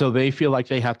 And so they feel like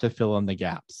they have to fill in the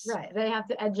gaps. Right. They have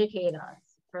to educate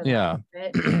us for that.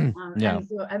 Right?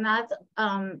 And that's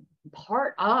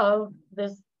part of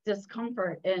this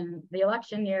discomfort in the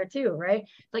election year too, right?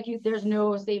 It's like there's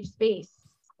no safe space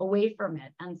away from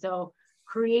it. And so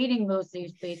creating those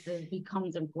safe spaces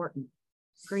becomes important.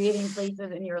 Creating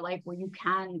places in your life where you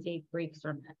can take breaks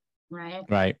from it, right?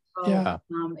 Right. So,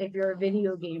 if you're a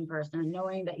video game person,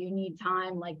 knowing that you need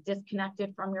time like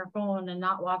disconnected from your phone and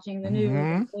not watching the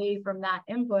news, away from that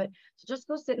input, so just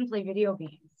go sit and play video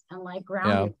games and like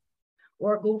ground it.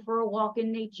 Or go for a walk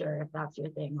in nature if that's your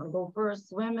thing, or go for a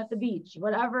swim at the beach,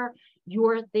 whatever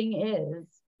your thing is,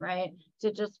 right?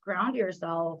 To just ground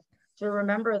yourself, to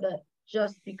remember that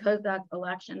just because that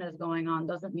election is going on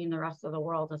doesn't mean the rest of the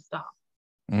world has stopped.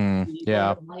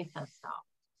 Life has stopped.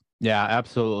 Yeah,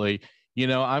 absolutely.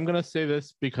 I'm going to say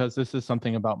this because this is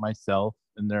something about myself,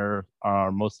 and there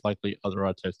are most likely other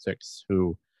autistics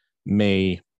who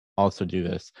may also do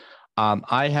this.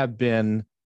 I have been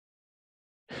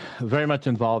very much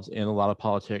involved in a lot of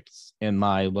politics in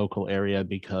my local area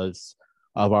because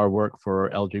of our work for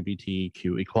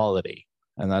LGBTQ equality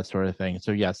and that sort of thing.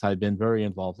 So yes, I've been very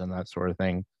involved in that sort of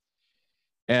thing.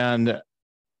 And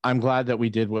I'm glad that we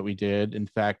did what we did. In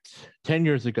fact, 10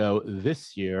 years ago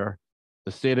this year,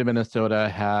 the state of Minnesota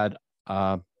had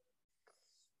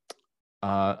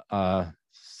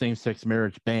same-sex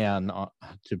marriage ban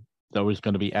that was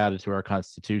going to be added to our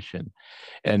Constitution.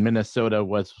 And Minnesota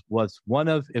was one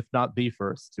of, if not the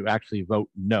first, to actually vote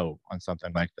no on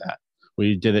something like that.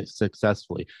 We did it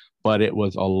successfully, but it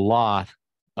was a lot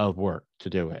of work to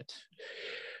do it.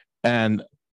 And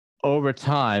over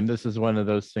time, this is one of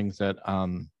those things that,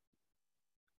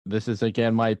 this is,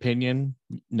 again, my opinion.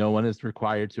 No one is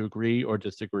required to agree or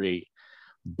disagree.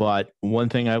 But one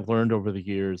thing I've learned over the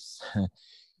years,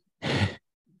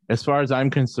 as far as I'm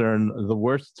concerned, the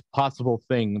worst possible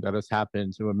thing that has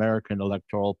happened to American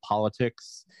electoral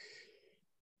politics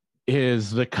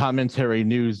is the commentary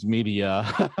news media,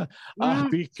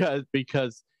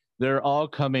 because they're all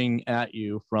coming at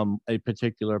you from a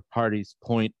particular party's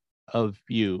point of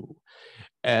view.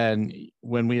 And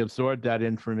when we absorb that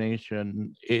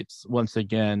information, it's, once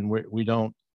again,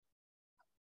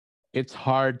 it's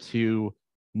hard to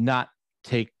not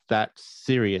take that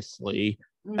seriously.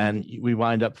 And we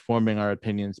wind up forming our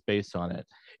opinions based on it.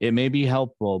 It may be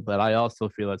helpful, but I also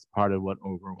feel it's part of what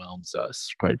overwhelms us,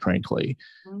 quite frankly.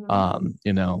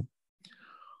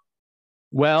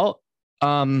 Well,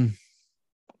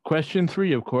 question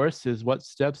 3, of course, is what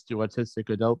steps do autistic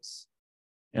adults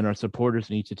and our supporters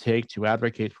need to take to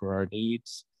advocate for our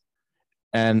needs?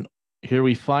 And here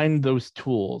we find those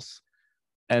tools,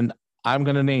 and I'm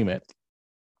going to name it.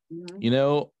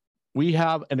 We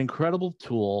have an incredible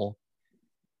tool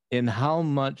in how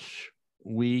much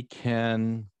we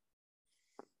can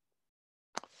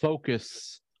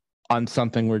focus on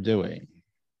something we're doing.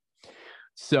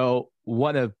 So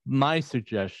one of my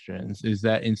suggestions is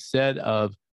that instead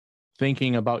of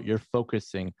thinking about your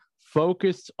focusing,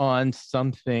 focus on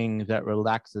something that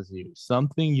relaxes you,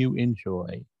 something you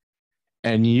enjoy,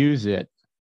 and use it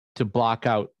to block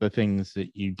out the things that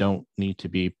you don't need to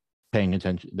be paying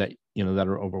attention, that that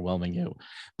are overwhelming you.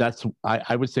 That's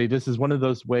I would say this is one of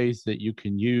those ways that you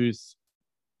can use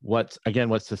what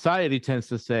society tends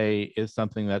to say is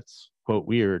something that's quote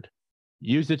weird.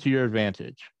 Use it to your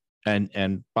advantage,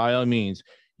 and by all means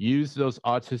use those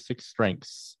autistic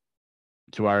strengths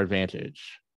to our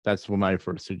advantage. That's my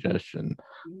first suggestion.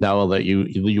 Now I'll let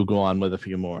you go on with a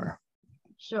few more.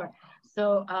 Sure.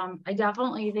 So I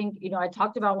definitely think, I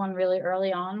talked about one really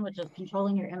early on, which is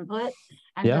controlling your input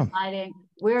and deciding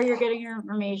where you're getting your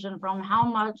information from, how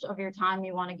much of your time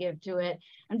you want to give to it,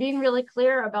 and being really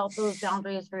clear about those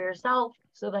boundaries for yourself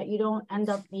so that you don't end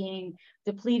up being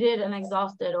depleted and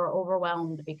exhausted or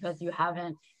overwhelmed because you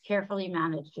haven't carefully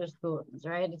managed your spoons,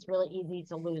 right? It's really easy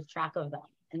to lose track of them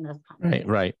in this country.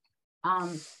 Right.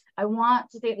 I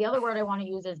want to say the other word I want to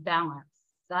use is balance.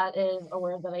 That is a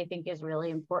word that I think is really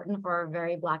important for our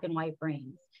very black and white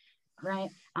brains, right?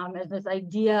 There's this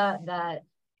idea that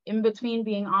in between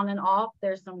being on and off,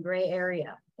 there's some gray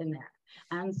area in there.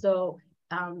 And so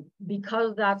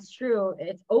because that's true,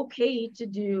 it's okay to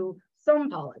do some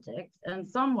politics and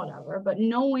some whatever, but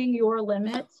knowing your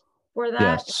limits for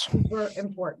that is super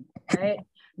important, right?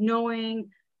 Knowing,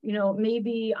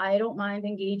 maybe I don't mind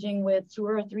engaging with 2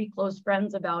 or 3 close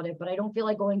friends about it, but I don't feel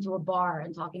like going to a bar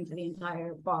and talking to the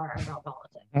entire bar about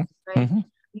politics, right? Mm-hmm.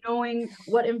 Knowing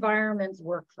what environments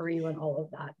work for you and all of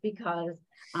that, because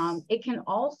it can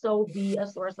also be a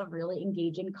source of really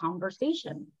engaging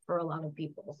conversation for a lot of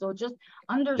people. So just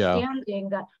understanding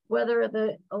that whether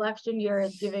the election year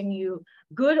is giving you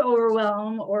good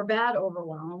overwhelm or bad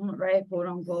overwhelm, right, quote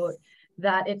unquote,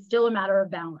 that it's still a matter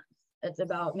of balance. It's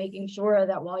about making sure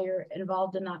that while you're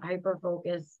involved in that hyper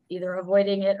focus, either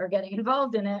avoiding it or getting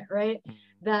involved in it, right,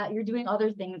 that you're doing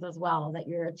other things as well, that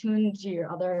you're attuned to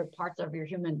your other parts of your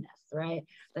humanness, right?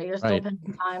 That you're still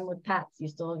spending time with pets. You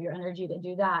still have your energy to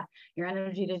do that, your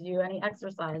energy to do any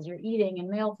exercise, you're eating and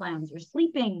meal plans, you're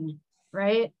sleeping,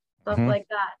 right? Stuff like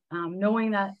that. Knowing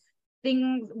that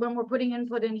things, when we're putting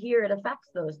input in here, it affects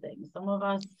those things. Some of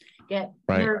us get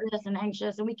nervous and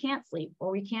anxious and we can't sleep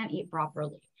or we can't eat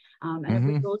properly. And if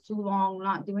we go too long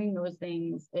not doing those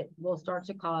things, it will start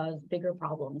to cause bigger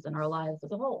problems in our lives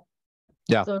as a whole.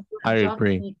 Yeah, so I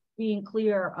agree. Being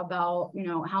clear about,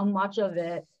 how much of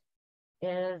it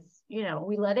is,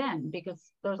 we let in,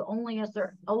 because there's only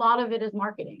a lot of it is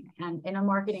marketing. And in a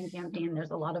marketing campaign,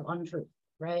 there's a lot of untruth,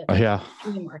 right?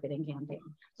 Any marketing campaign.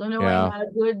 So knowing that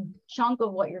a good chunk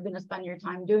of what you're going to spend your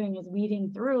time doing is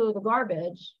weeding through the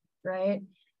garbage, right?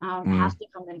 Has to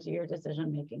come into your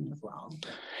decision making as well.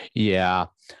 Yeah,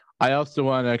 I also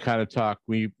want to kind of talk.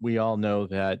 We all know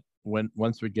that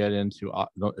once we get into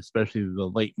especially the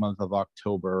late month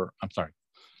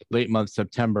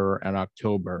September and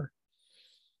October,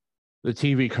 the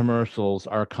TV commercials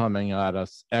are coming at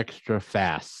us extra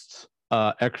fast,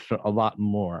 a lot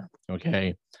more.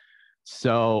 Okay,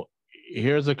 so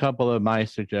here's a couple of my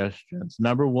suggestions.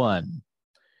 Number one,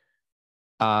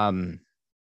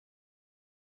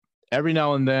 every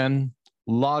now and then,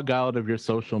 log out of your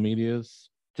social medias.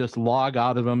 Just log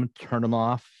out of them, turn them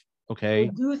off. Okay.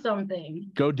 Go do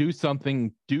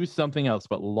something. Do something else,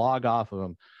 but log off of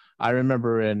them. I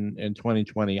remember in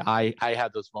 2020, I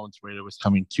had those moments where it was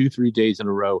coming 2-3 days in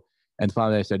a row, and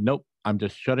finally I said, nope, I'm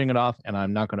just shutting it off, and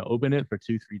I'm not going to open it for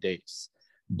 2-3 days.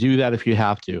 Do that if you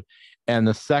have to. And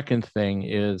the second thing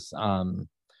is, there's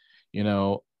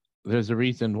a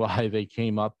reason why they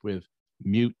came up with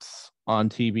mutes on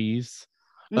TVs,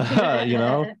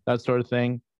 that sort of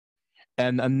thing.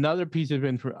 And another piece of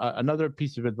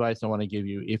advice I want to give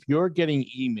you: if you're getting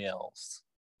emails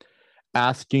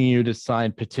asking you to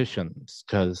sign petitions,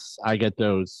 because I get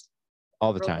those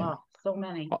all the time. So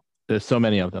many. There's so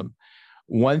many of them.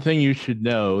 One thing you should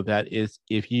know that is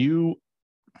if you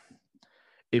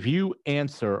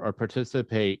answer or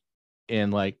participate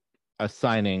in like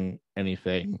assigning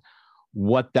anything,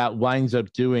 what that winds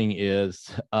up doing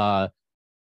is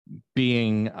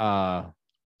being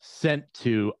sent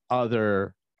to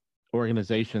other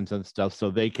organizations and stuff so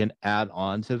they can add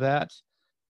on to that.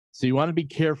 So you want to be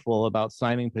careful about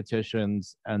signing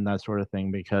petitions and that sort of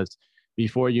thing, because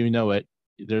before you know it,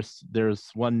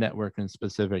 there's one network in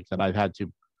specific that I've had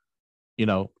to,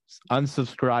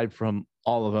 unsubscribe from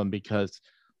all of them, because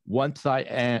once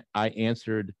I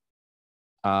answered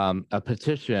a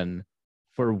petition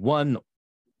for one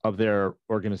of their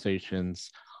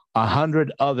organizations,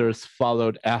 100 others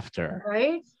followed after.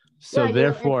 Right. So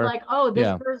therefore, it's like,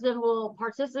 this person will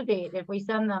participate if we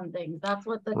send them things. That's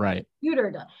what the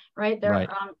computer does, right? Their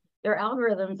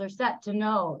algorithms are set to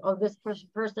know, this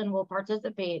person will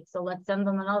participate, so let's send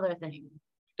them another thing.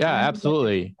 Yeah,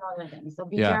 absolutely. So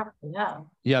be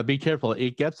careful. Yeah, be careful.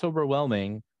 It gets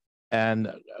overwhelming.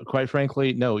 And quite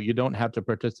frankly, no, you don't have to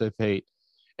participate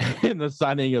in the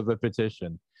signing of a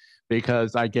petition,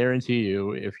 because I guarantee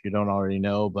you, if you don't already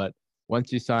know, but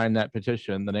once you sign that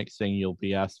petition, the next thing you'll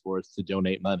be asked for is to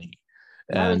donate money.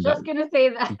 I was just going to say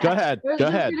that. Go ahead. I was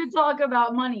just going to talk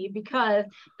about money, because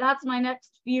that's my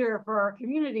next fear for our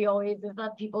community always, is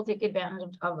that people take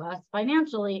advantage of us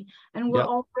financially. And we're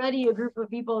already a group of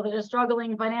people that are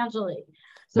struggling financially.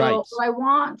 So what I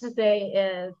want to say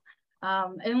is,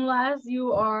 unless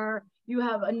you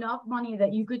have enough money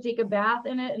that you could take a bath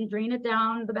in it and drain it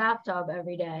down the bathtub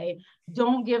every day,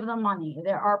 don't give them money.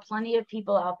 There are plenty of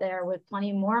people out there with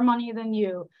plenty more money than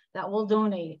you that will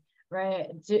donate, right?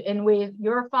 In ways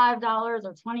your $5 or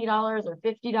 $20 or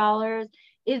 $50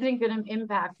 isn't going to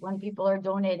impact when people are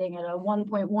donating at a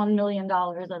 $1.1 million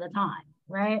at a time,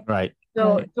 right? Right.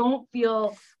 So don't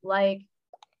feel like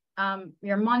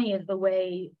your money is the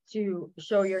way to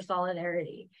show your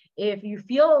solidarity. If you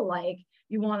feel like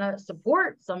you want to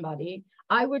support somebody,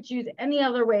 I would choose any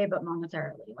other way but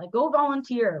monetarily. Like, go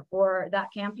volunteer for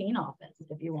that campaign office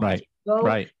if you want to. Go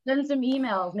send some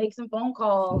emails, make some phone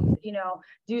calls,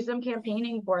 do some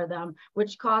campaigning for them,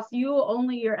 which costs you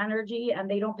only your energy, and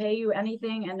they don't pay you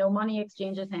anything, and no money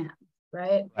exchanges hands,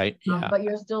 right? Right. Yeah. But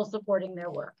you're still supporting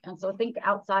their work. And so think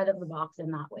outside of the box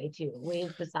in that way too,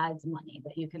 ways besides money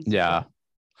that you can support.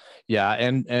 Yeah.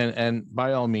 And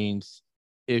by all means,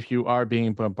 if you are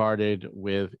being bombarded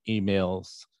with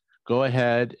emails, go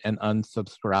ahead and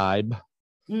unsubscribe.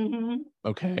 Mm-hmm.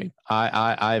 Okay.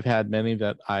 I've had many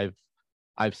that I've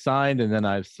signed, and then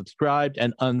I've subscribed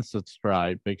and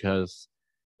unsubscribed, because,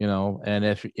 and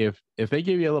if they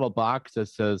give you a little box that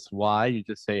says why, you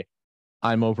just say,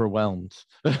 I'm overwhelmed.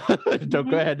 Don't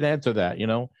go ahead and answer that.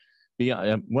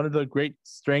 One of the great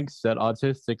strengths that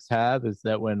autistics have is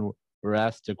that when we're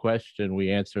asked a question, we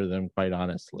answer them quite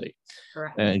honestly.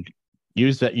 Correct. And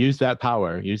use that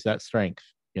power, use that strength.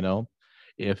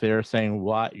 If they're saying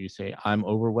what, you say, I'm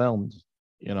overwhelmed.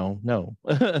 No.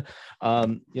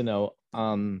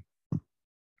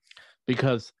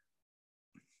 Because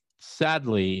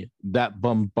sadly, that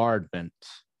bombardment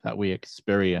that we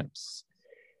experience,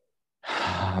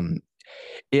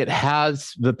 it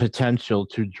has the potential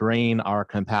to drain our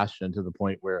compassion to the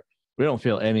point where we don't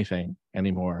feel anything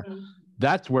anymore. Mm-hmm.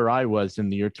 That's where I was in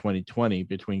the year 2020,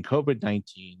 between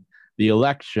COVID-19, the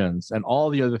elections, and all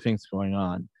the other things going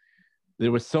on.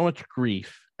 There was so much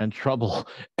grief and trouble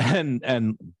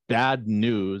and bad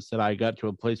news that I got to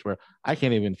a place where I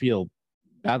can't even feel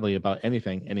badly about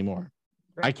anything anymore.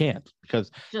 Right. I can't, because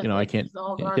I can't. It's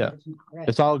all garbage now, right?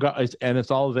 It's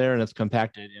all there, and it's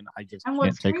compacted, and I just can't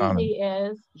take on it. And what's crazy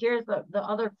is, here's the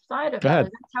other side of it. That's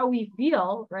how we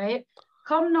feel, right?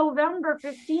 Come November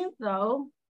 15th, though,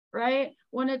 right,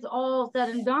 when it's all said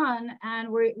and done, and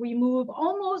we move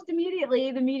almost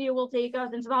immediately, the media will take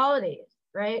us into the holidays,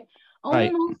 right?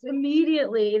 Almost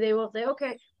immediately, they will say,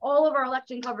 okay, all of our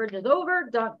election coverage is over,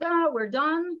 we're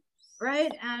done.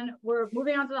 Right. And we're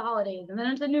moving on to the holidays, and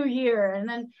then it's a new year, and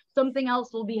then something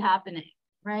else will be happening.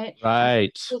 Right.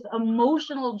 Right. It's this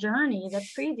emotional journey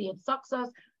that's crazy. It sucks us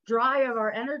dry of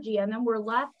our energy, and then we're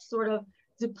left sort of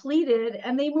depleted,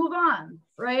 and they move on.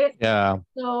 Right. Yeah.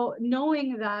 So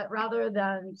knowing that, rather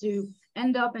than to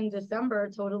end up in December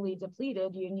totally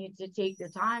depleted, you need to take your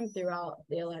time throughout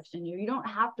the election year. You don't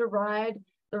have to ride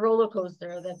the roller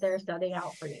coaster that they're setting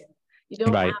out for you. You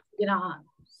don't have to get on,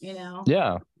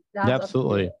 Yeah.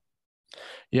 Absolutely.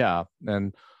 Yeah.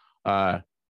 And Becca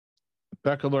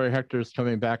Lori Hector is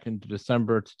coming back into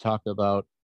December to talk about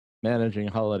managing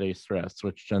holiday stress,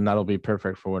 and that'll be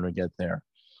perfect for when we get there.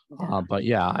 But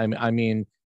yeah, I mean,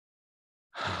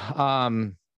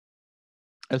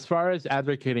 as far as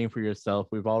advocating for yourself,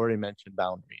 we've already mentioned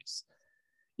boundaries.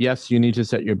 Yes, you need to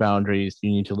set your boundaries.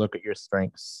 You need to look at your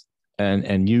strengths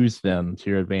and use them to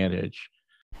your advantage.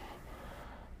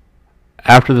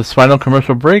 After this final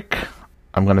commercial break,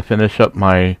 I'm going to finish up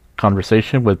my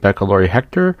conversation with Becca Lori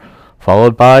Hector,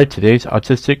 followed by today's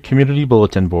Autistic Community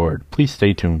Bulletin Board. Please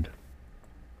stay tuned.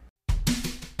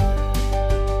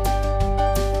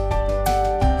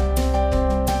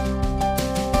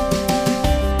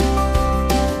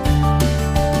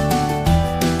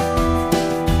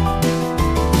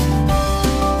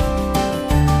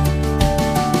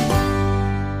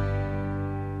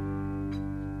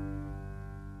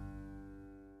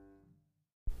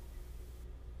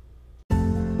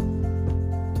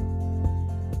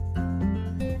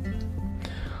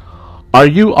 Are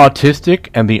you autistic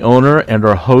and the owner and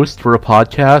or host for a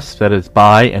podcast that is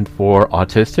by and for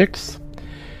autistics?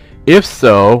 If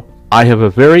so, I have a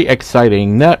very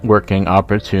exciting networking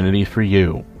opportunity for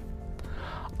you.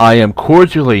 I am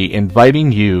cordially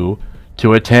inviting you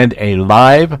to attend a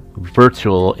live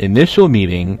virtual initial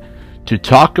meeting to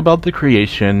talk about the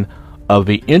creation of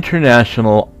the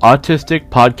International Autistic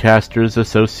Podcasters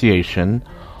Association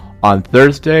on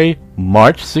Thursday,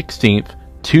 March 16th,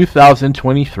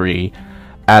 2023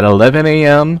 at 11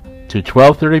 a.m. to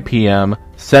 12:30 p.m.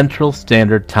 Central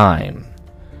Standard Time.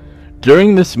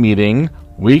 During this meeting,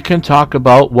 we can talk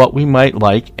about what we might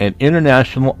like an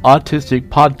International Autistic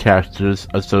Podcasters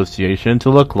Association to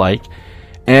look like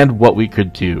and what we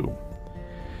could do.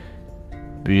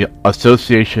 The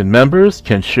association members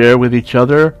can share with each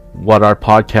other what our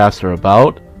podcasts are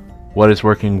about, what is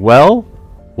working well,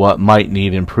 what might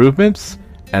need improvements,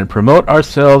 and promote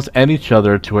ourselves and each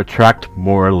other to attract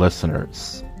more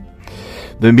listeners.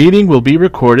 The meeting will be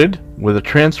recorded with a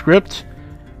transcript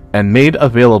and made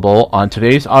available on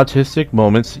Today's Autistic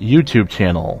Moments YouTube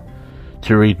channel.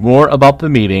 To read more about the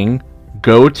meeting,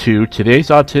 go to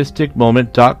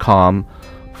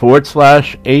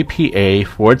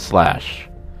todaysautisticmoment.com/APA/.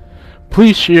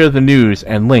 Please share the news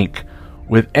and link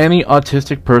with any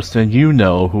autistic person you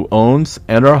know who owns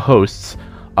and or hosts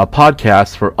a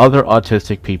podcast for other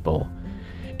autistic people.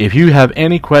 If you have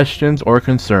any questions or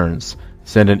concerns,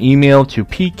 send an email to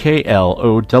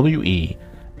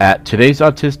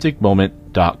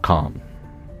pklowe@todaysautisticmoment.com.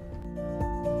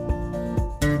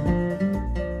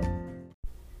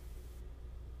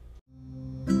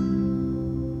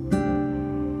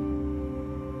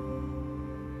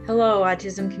 Hello,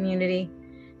 autism community.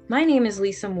 My name is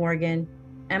Lisa Morgan.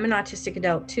 I'm an autistic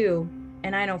adult too,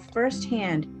 and I know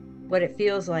firsthand what it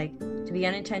feels like to be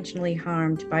unintentionally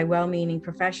harmed by well-meaning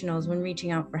professionals when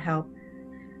reaching out for help.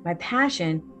 My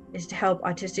passion is to help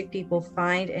autistic people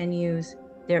find and use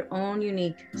their own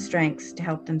unique strengths to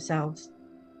help themselves.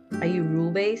 Are you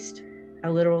rule-based,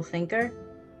 a literal thinker,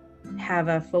 have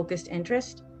a focused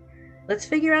interest? Let's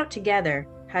figure out together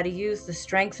how to use the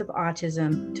strengths of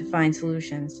autism to find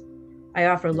solutions. I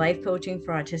offer life coaching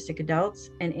for autistic adults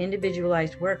and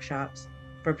individualized workshops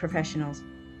for professionals.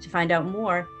 To find out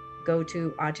more, go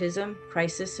to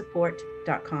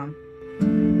autismcrisissupport.com.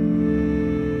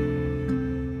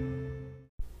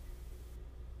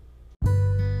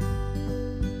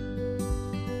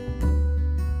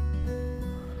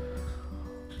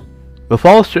 The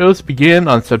fall shows begin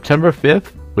on September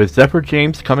 5th, with Zephyr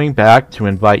James coming back to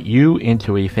invite you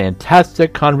into a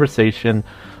fantastic conversation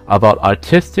about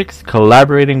autistics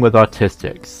collaborating with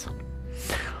autistics.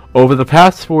 Over the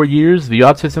past 4 years, the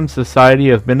Autism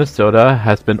Society of Minnesota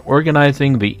has been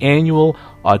organizing the annual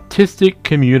Autistic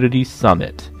Community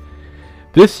Summit.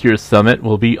 This year's summit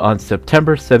will be on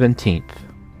September 17th.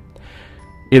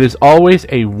 It is always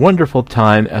a wonderful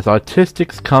time as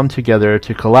autistics come together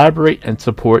to collaborate and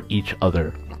support each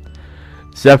other.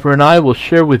 Zephyr and I will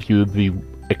share with you the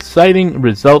exciting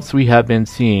results we have been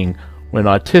seeing when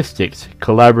autistics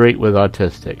collaborate with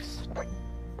autistics.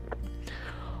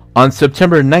 On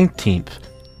September 19th,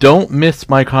 don't miss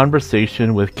my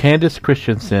conversation with Candace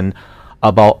Christensen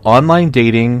about online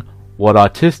dating, what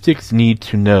autistics need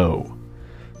to know.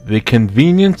 The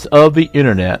convenience of the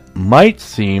internet might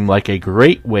seem like a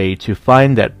great way to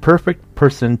find that perfect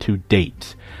person to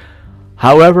date.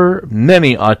 However,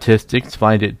 many autistics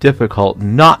find it difficult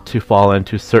not to fall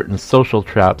into certain social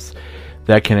traps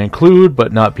that can include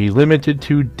but not be limited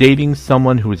to dating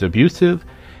someone who is abusive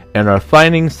and are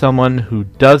finding someone who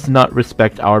does not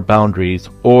respect our boundaries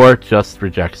or just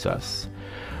rejects us.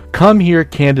 Come hear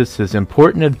Candace's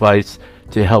important advice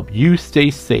to help you stay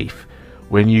safe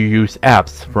when you use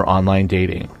apps for online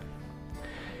dating.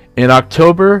 In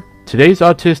October, Today's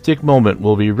Autistic Moment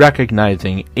will be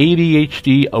recognizing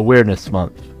ADHD Awareness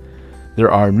Month.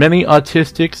 There are many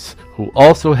autistics who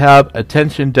also have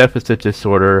attention deficit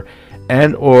disorder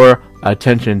and or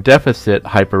attention deficit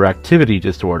hyperactivity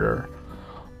disorder.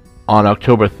 On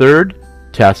October 3rd,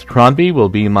 Tass Cronby will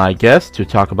be my guest to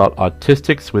talk about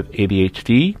autistics with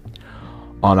ADHD.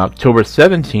 On October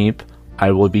 17th,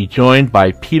 I will be joined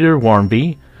by Peter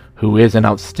Warmby, who is an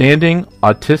outstanding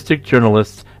autistic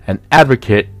journalist and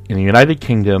advocate in the United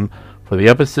Kingdom for the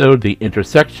episode The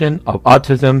Intersection of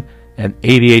Autism and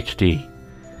ADHD.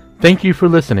 Thank you for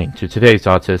listening to Today's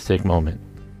Autistic Moment.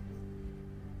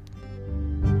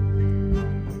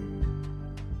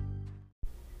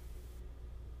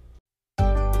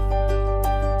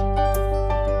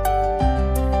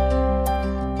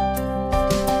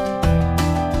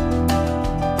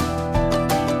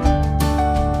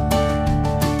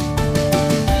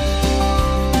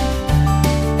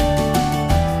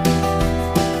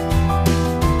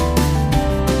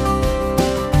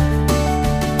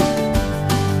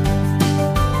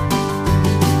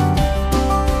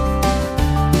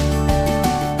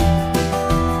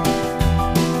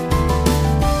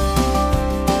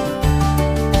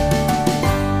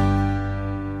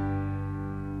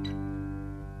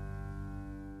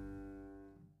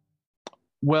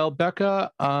 Well,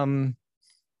 Becca,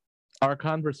 our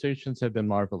conversations have been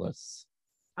marvelous.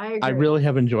 I agree. I really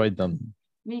have enjoyed them.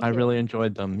 Me too. I really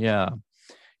enjoyed them. Yeah.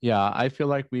 Yeah. I feel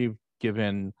like we've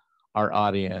given our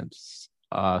audience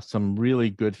some really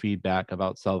good feedback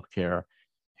about self-care.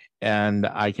 And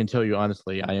I can tell you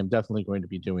honestly, I am definitely going to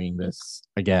be doing this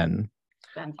again.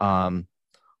 Fantastic.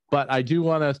 But I do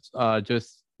want to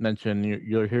just mention,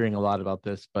 you're hearing a lot about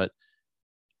this, but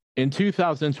in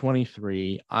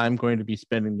 2023, I'm going to be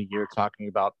spending the year talking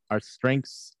about our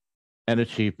strengths and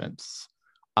achievements.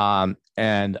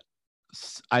 And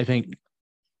I think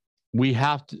we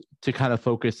have to kind of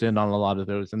focus in on a lot of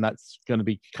those. And that's going to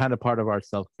be kind of part of our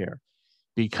self-care,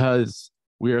 because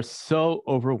we are so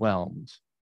overwhelmed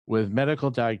with medical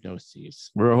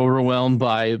diagnoses. We're overwhelmed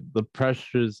by the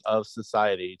pressures of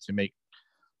society to make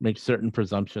certain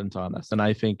presumptions on us. And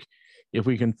I think if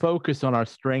we can focus on our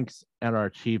strengths and our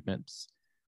achievements,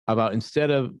 about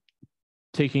instead of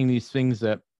taking these things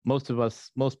that most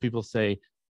people say,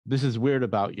 this is weird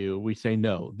about you, we say,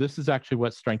 no, this is actually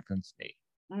what strengthens me.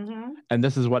 Mm-hmm. And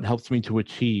this is what helps me to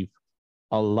achieve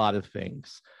a lot of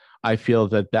things. I feel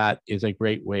that is a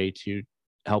great way to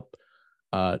help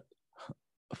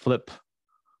flip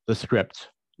the script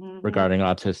regarding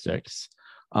autistics.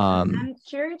 And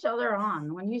cheer each other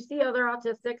on. When you see other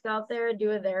autistics out there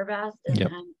doing their best and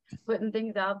putting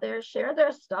things out there, share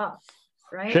their stuff,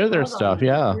 right? Share their stuff,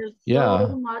 yeah. There's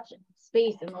so much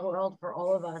space in the world for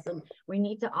all of us, and we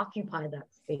need to occupy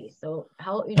that space. So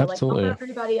help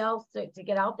everybody else to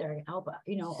get out there and help,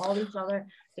 all each other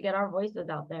to get our voices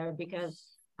out there,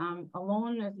 because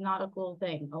alone is not a cool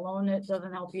thing. Alone, it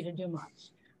doesn't help you to do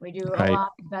much. We do a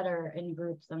lot better in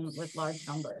groups than with large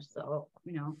numbers. So,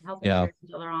 helping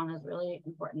each other on is really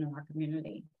important in our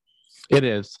community. It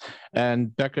is.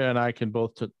 And Becca and I can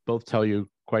both tell you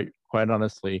quite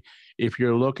honestly, if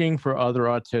you're looking for other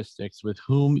autistics with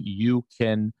whom you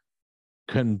can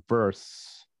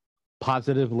converse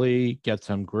positively, get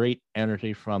some great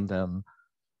energy from them,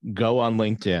 go on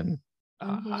LinkedIn.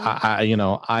 I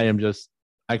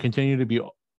continue to be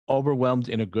overwhelmed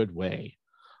in a good way.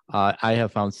 I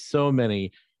have found so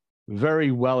many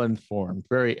very well-informed,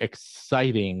 very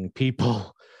exciting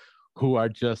people who are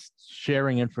just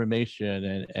sharing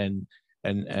information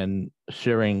and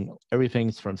sharing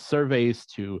everything from surveys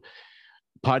to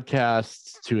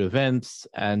podcasts to events,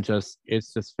 and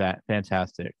it's just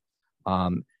fantastic.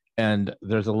 And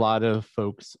there's a lot of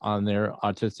folks on there,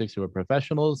 autistics, who are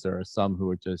professionals. There are some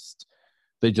who are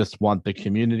they just want the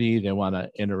community, they want to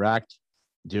interact.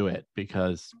 Do it,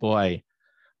 because boy,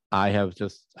 I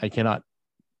cannot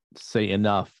say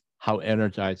enough how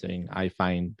energizing I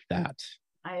find that.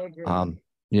 I agree.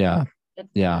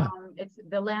 It's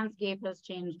the landscape has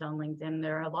changed on LinkedIn.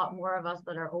 There are a lot more of us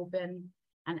that are open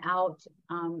and out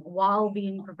while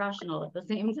being professional at the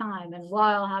same time, and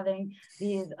while having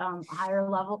these higher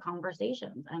level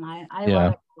conversations. And I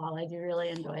love it. Well, I do really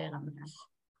enjoy it on there.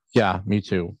 Yeah, me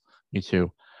too.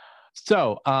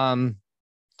 So,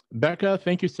 Becca,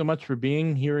 thank you so much for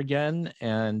being here again.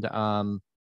 And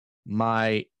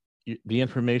the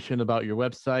information about your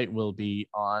website will be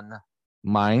on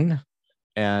mine,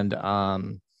 and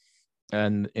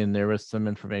there is some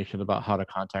information about how to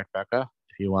contact Becca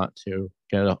if you want to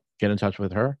get in touch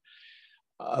with her.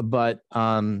 But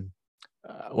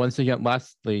once again,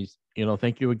 lastly,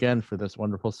 thank you again for this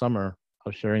wonderful summer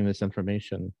of sharing this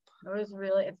information.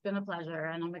 It's been a pleasure,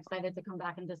 and I'm excited to come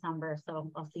back in December.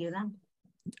 So I'll see you then.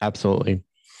 Absolutely.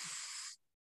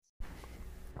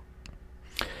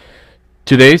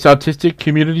 Today's Autistic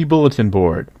Community Bulletin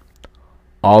Board.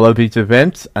 All of these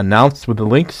events announced with the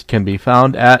links can be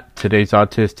found at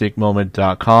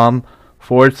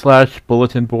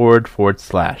todaysautisticmoment.com/bulletin board/.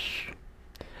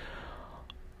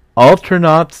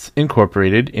 Alternauts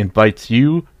Incorporated invites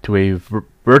you to a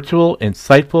virtual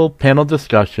insightful panel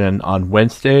discussion on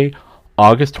Wednesday,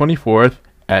 August 24th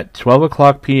at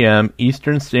 12:00 p.m.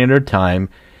 Eastern Standard Time,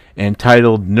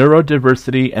 entitled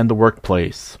Neurodiversity and the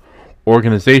Workplace,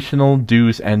 Organizational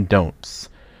Do's and Don'ts.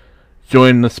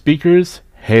 Join the speakers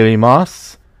Haley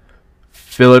Moss,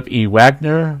 Philip E.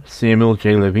 Wagner, Samuel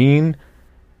J. Levine,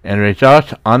 and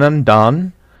Rajesh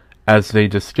Anandan as they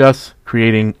discuss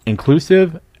creating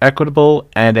inclusive, equitable,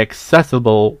 and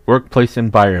accessible workplace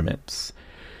environments.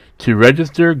 To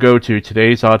register, go to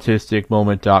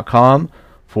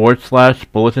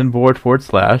todaysautisticmoment.com/bulletin board/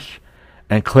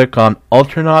 and click on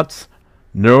Alternauts,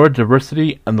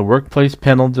 Neurodiversity and the Workplace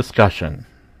Panel Discussion.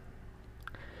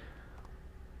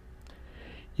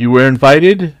 You were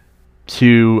invited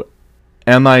to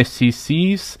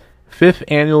MICC's 5th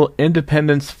Annual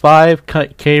Independence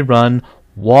 5K Run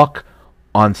Walk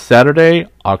on Saturday,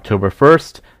 October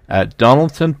 1st at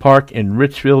Donaldson Park in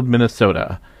Richfield,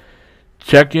 Minnesota.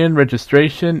 Check-in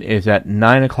registration is at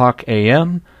 9 o'clock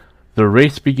a.m. The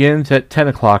race begins at 10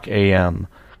 o'clock a.m.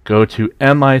 Go to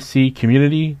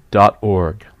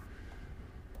miccommunity.org.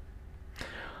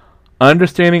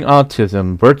 Understanding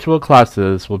Autism virtual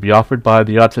classes will be offered by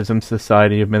the Autism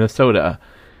Society of Minnesota.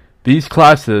 These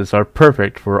classes are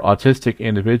perfect for autistic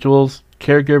individuals,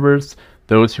 caregivers,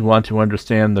 those who want to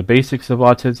understand the basics of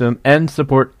autism, and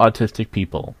support autistic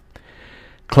people.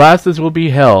 Classes will be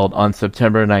held on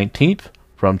September 19th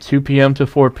from 2 p.m. to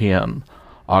 4 p.m.,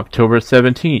 October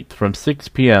 17th from 6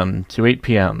 p.m. to 8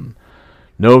 p.m.,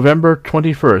 November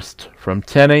 21st from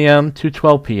 10 a.m. to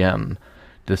 12 p.m.,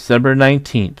 December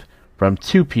 19th from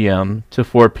 2 p.m. to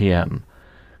 4 p.m.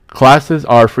 Classes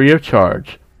are free of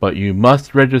charge, but you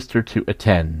must register to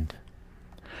attend.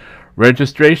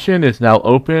 Registration is now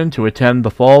open to attend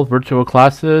the fall virtual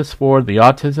classes for the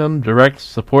Autism Direct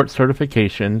Support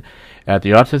Certification at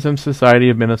the Autism Society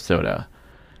of Minnesota.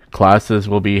 Classes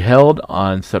will be held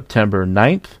on September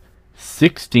 9th,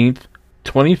 16th,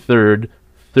 23rd,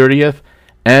 30th,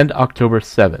 and October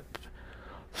 7th.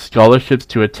 Scholarships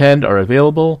to attend are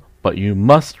available, but you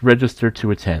must register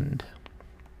to attend.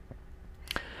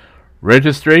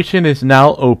 Registration is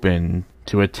now open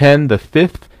to attend the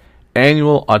 5th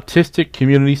Annual Autistic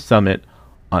Community Summit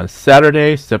on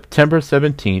Saturday, September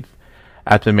 17th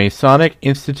at the Masonic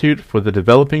Institute for the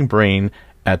Developing Brain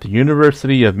at the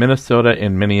University of Minnesota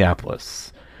in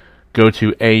Minneapolis. Go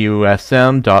to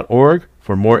ausm.org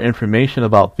for more information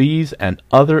about these and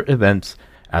other events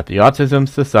at the Autism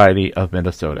Society of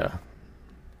Minnesota.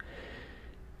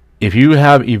 If you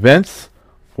have events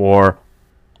for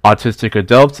autistic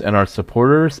adults and our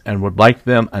supporters and would like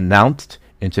them announced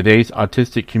in today's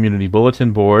Autistic Community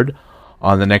Bulletin Board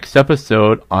on the next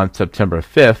episode on September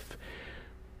 5th,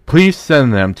 please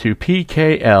send them to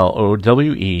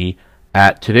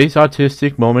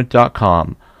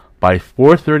pklowe@todaysautisticmoment.com by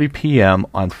 4:30 p.m.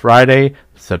 on Friday,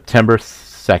 September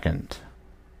 2nd.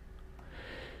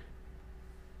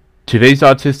 Today's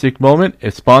Autistic Moment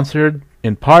is sponsored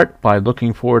in part by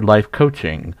Looking Forward Life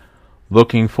Coaching.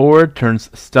 Looking Forward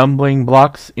turns stumbling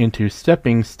blocks into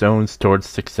stepping stones towards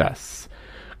success.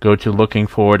 Go to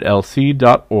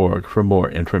lookingforwardlc.org for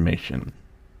more information.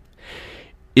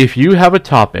 If you have a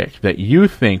topic that you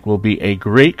think will be a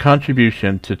great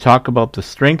contribution to talk about the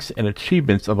strengths and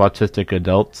achievements of autistic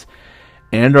adults,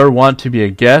 and or want to be a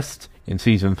guest in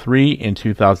Season 3 in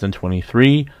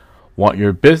 2023, want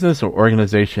your business or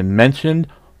organization mentioned,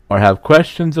 or have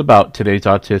questions about today's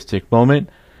Autistic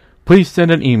Moment, please send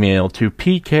an email to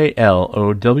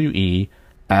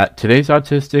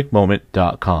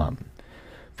pklowe@todaysautisticmoment.com.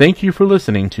 Thank you for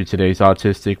listening to Today's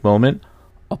Autistic Moment,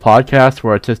 a podcast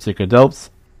for autistic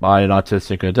adults by an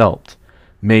autistic adult.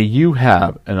 May you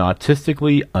have an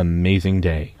autistically amazing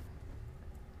day.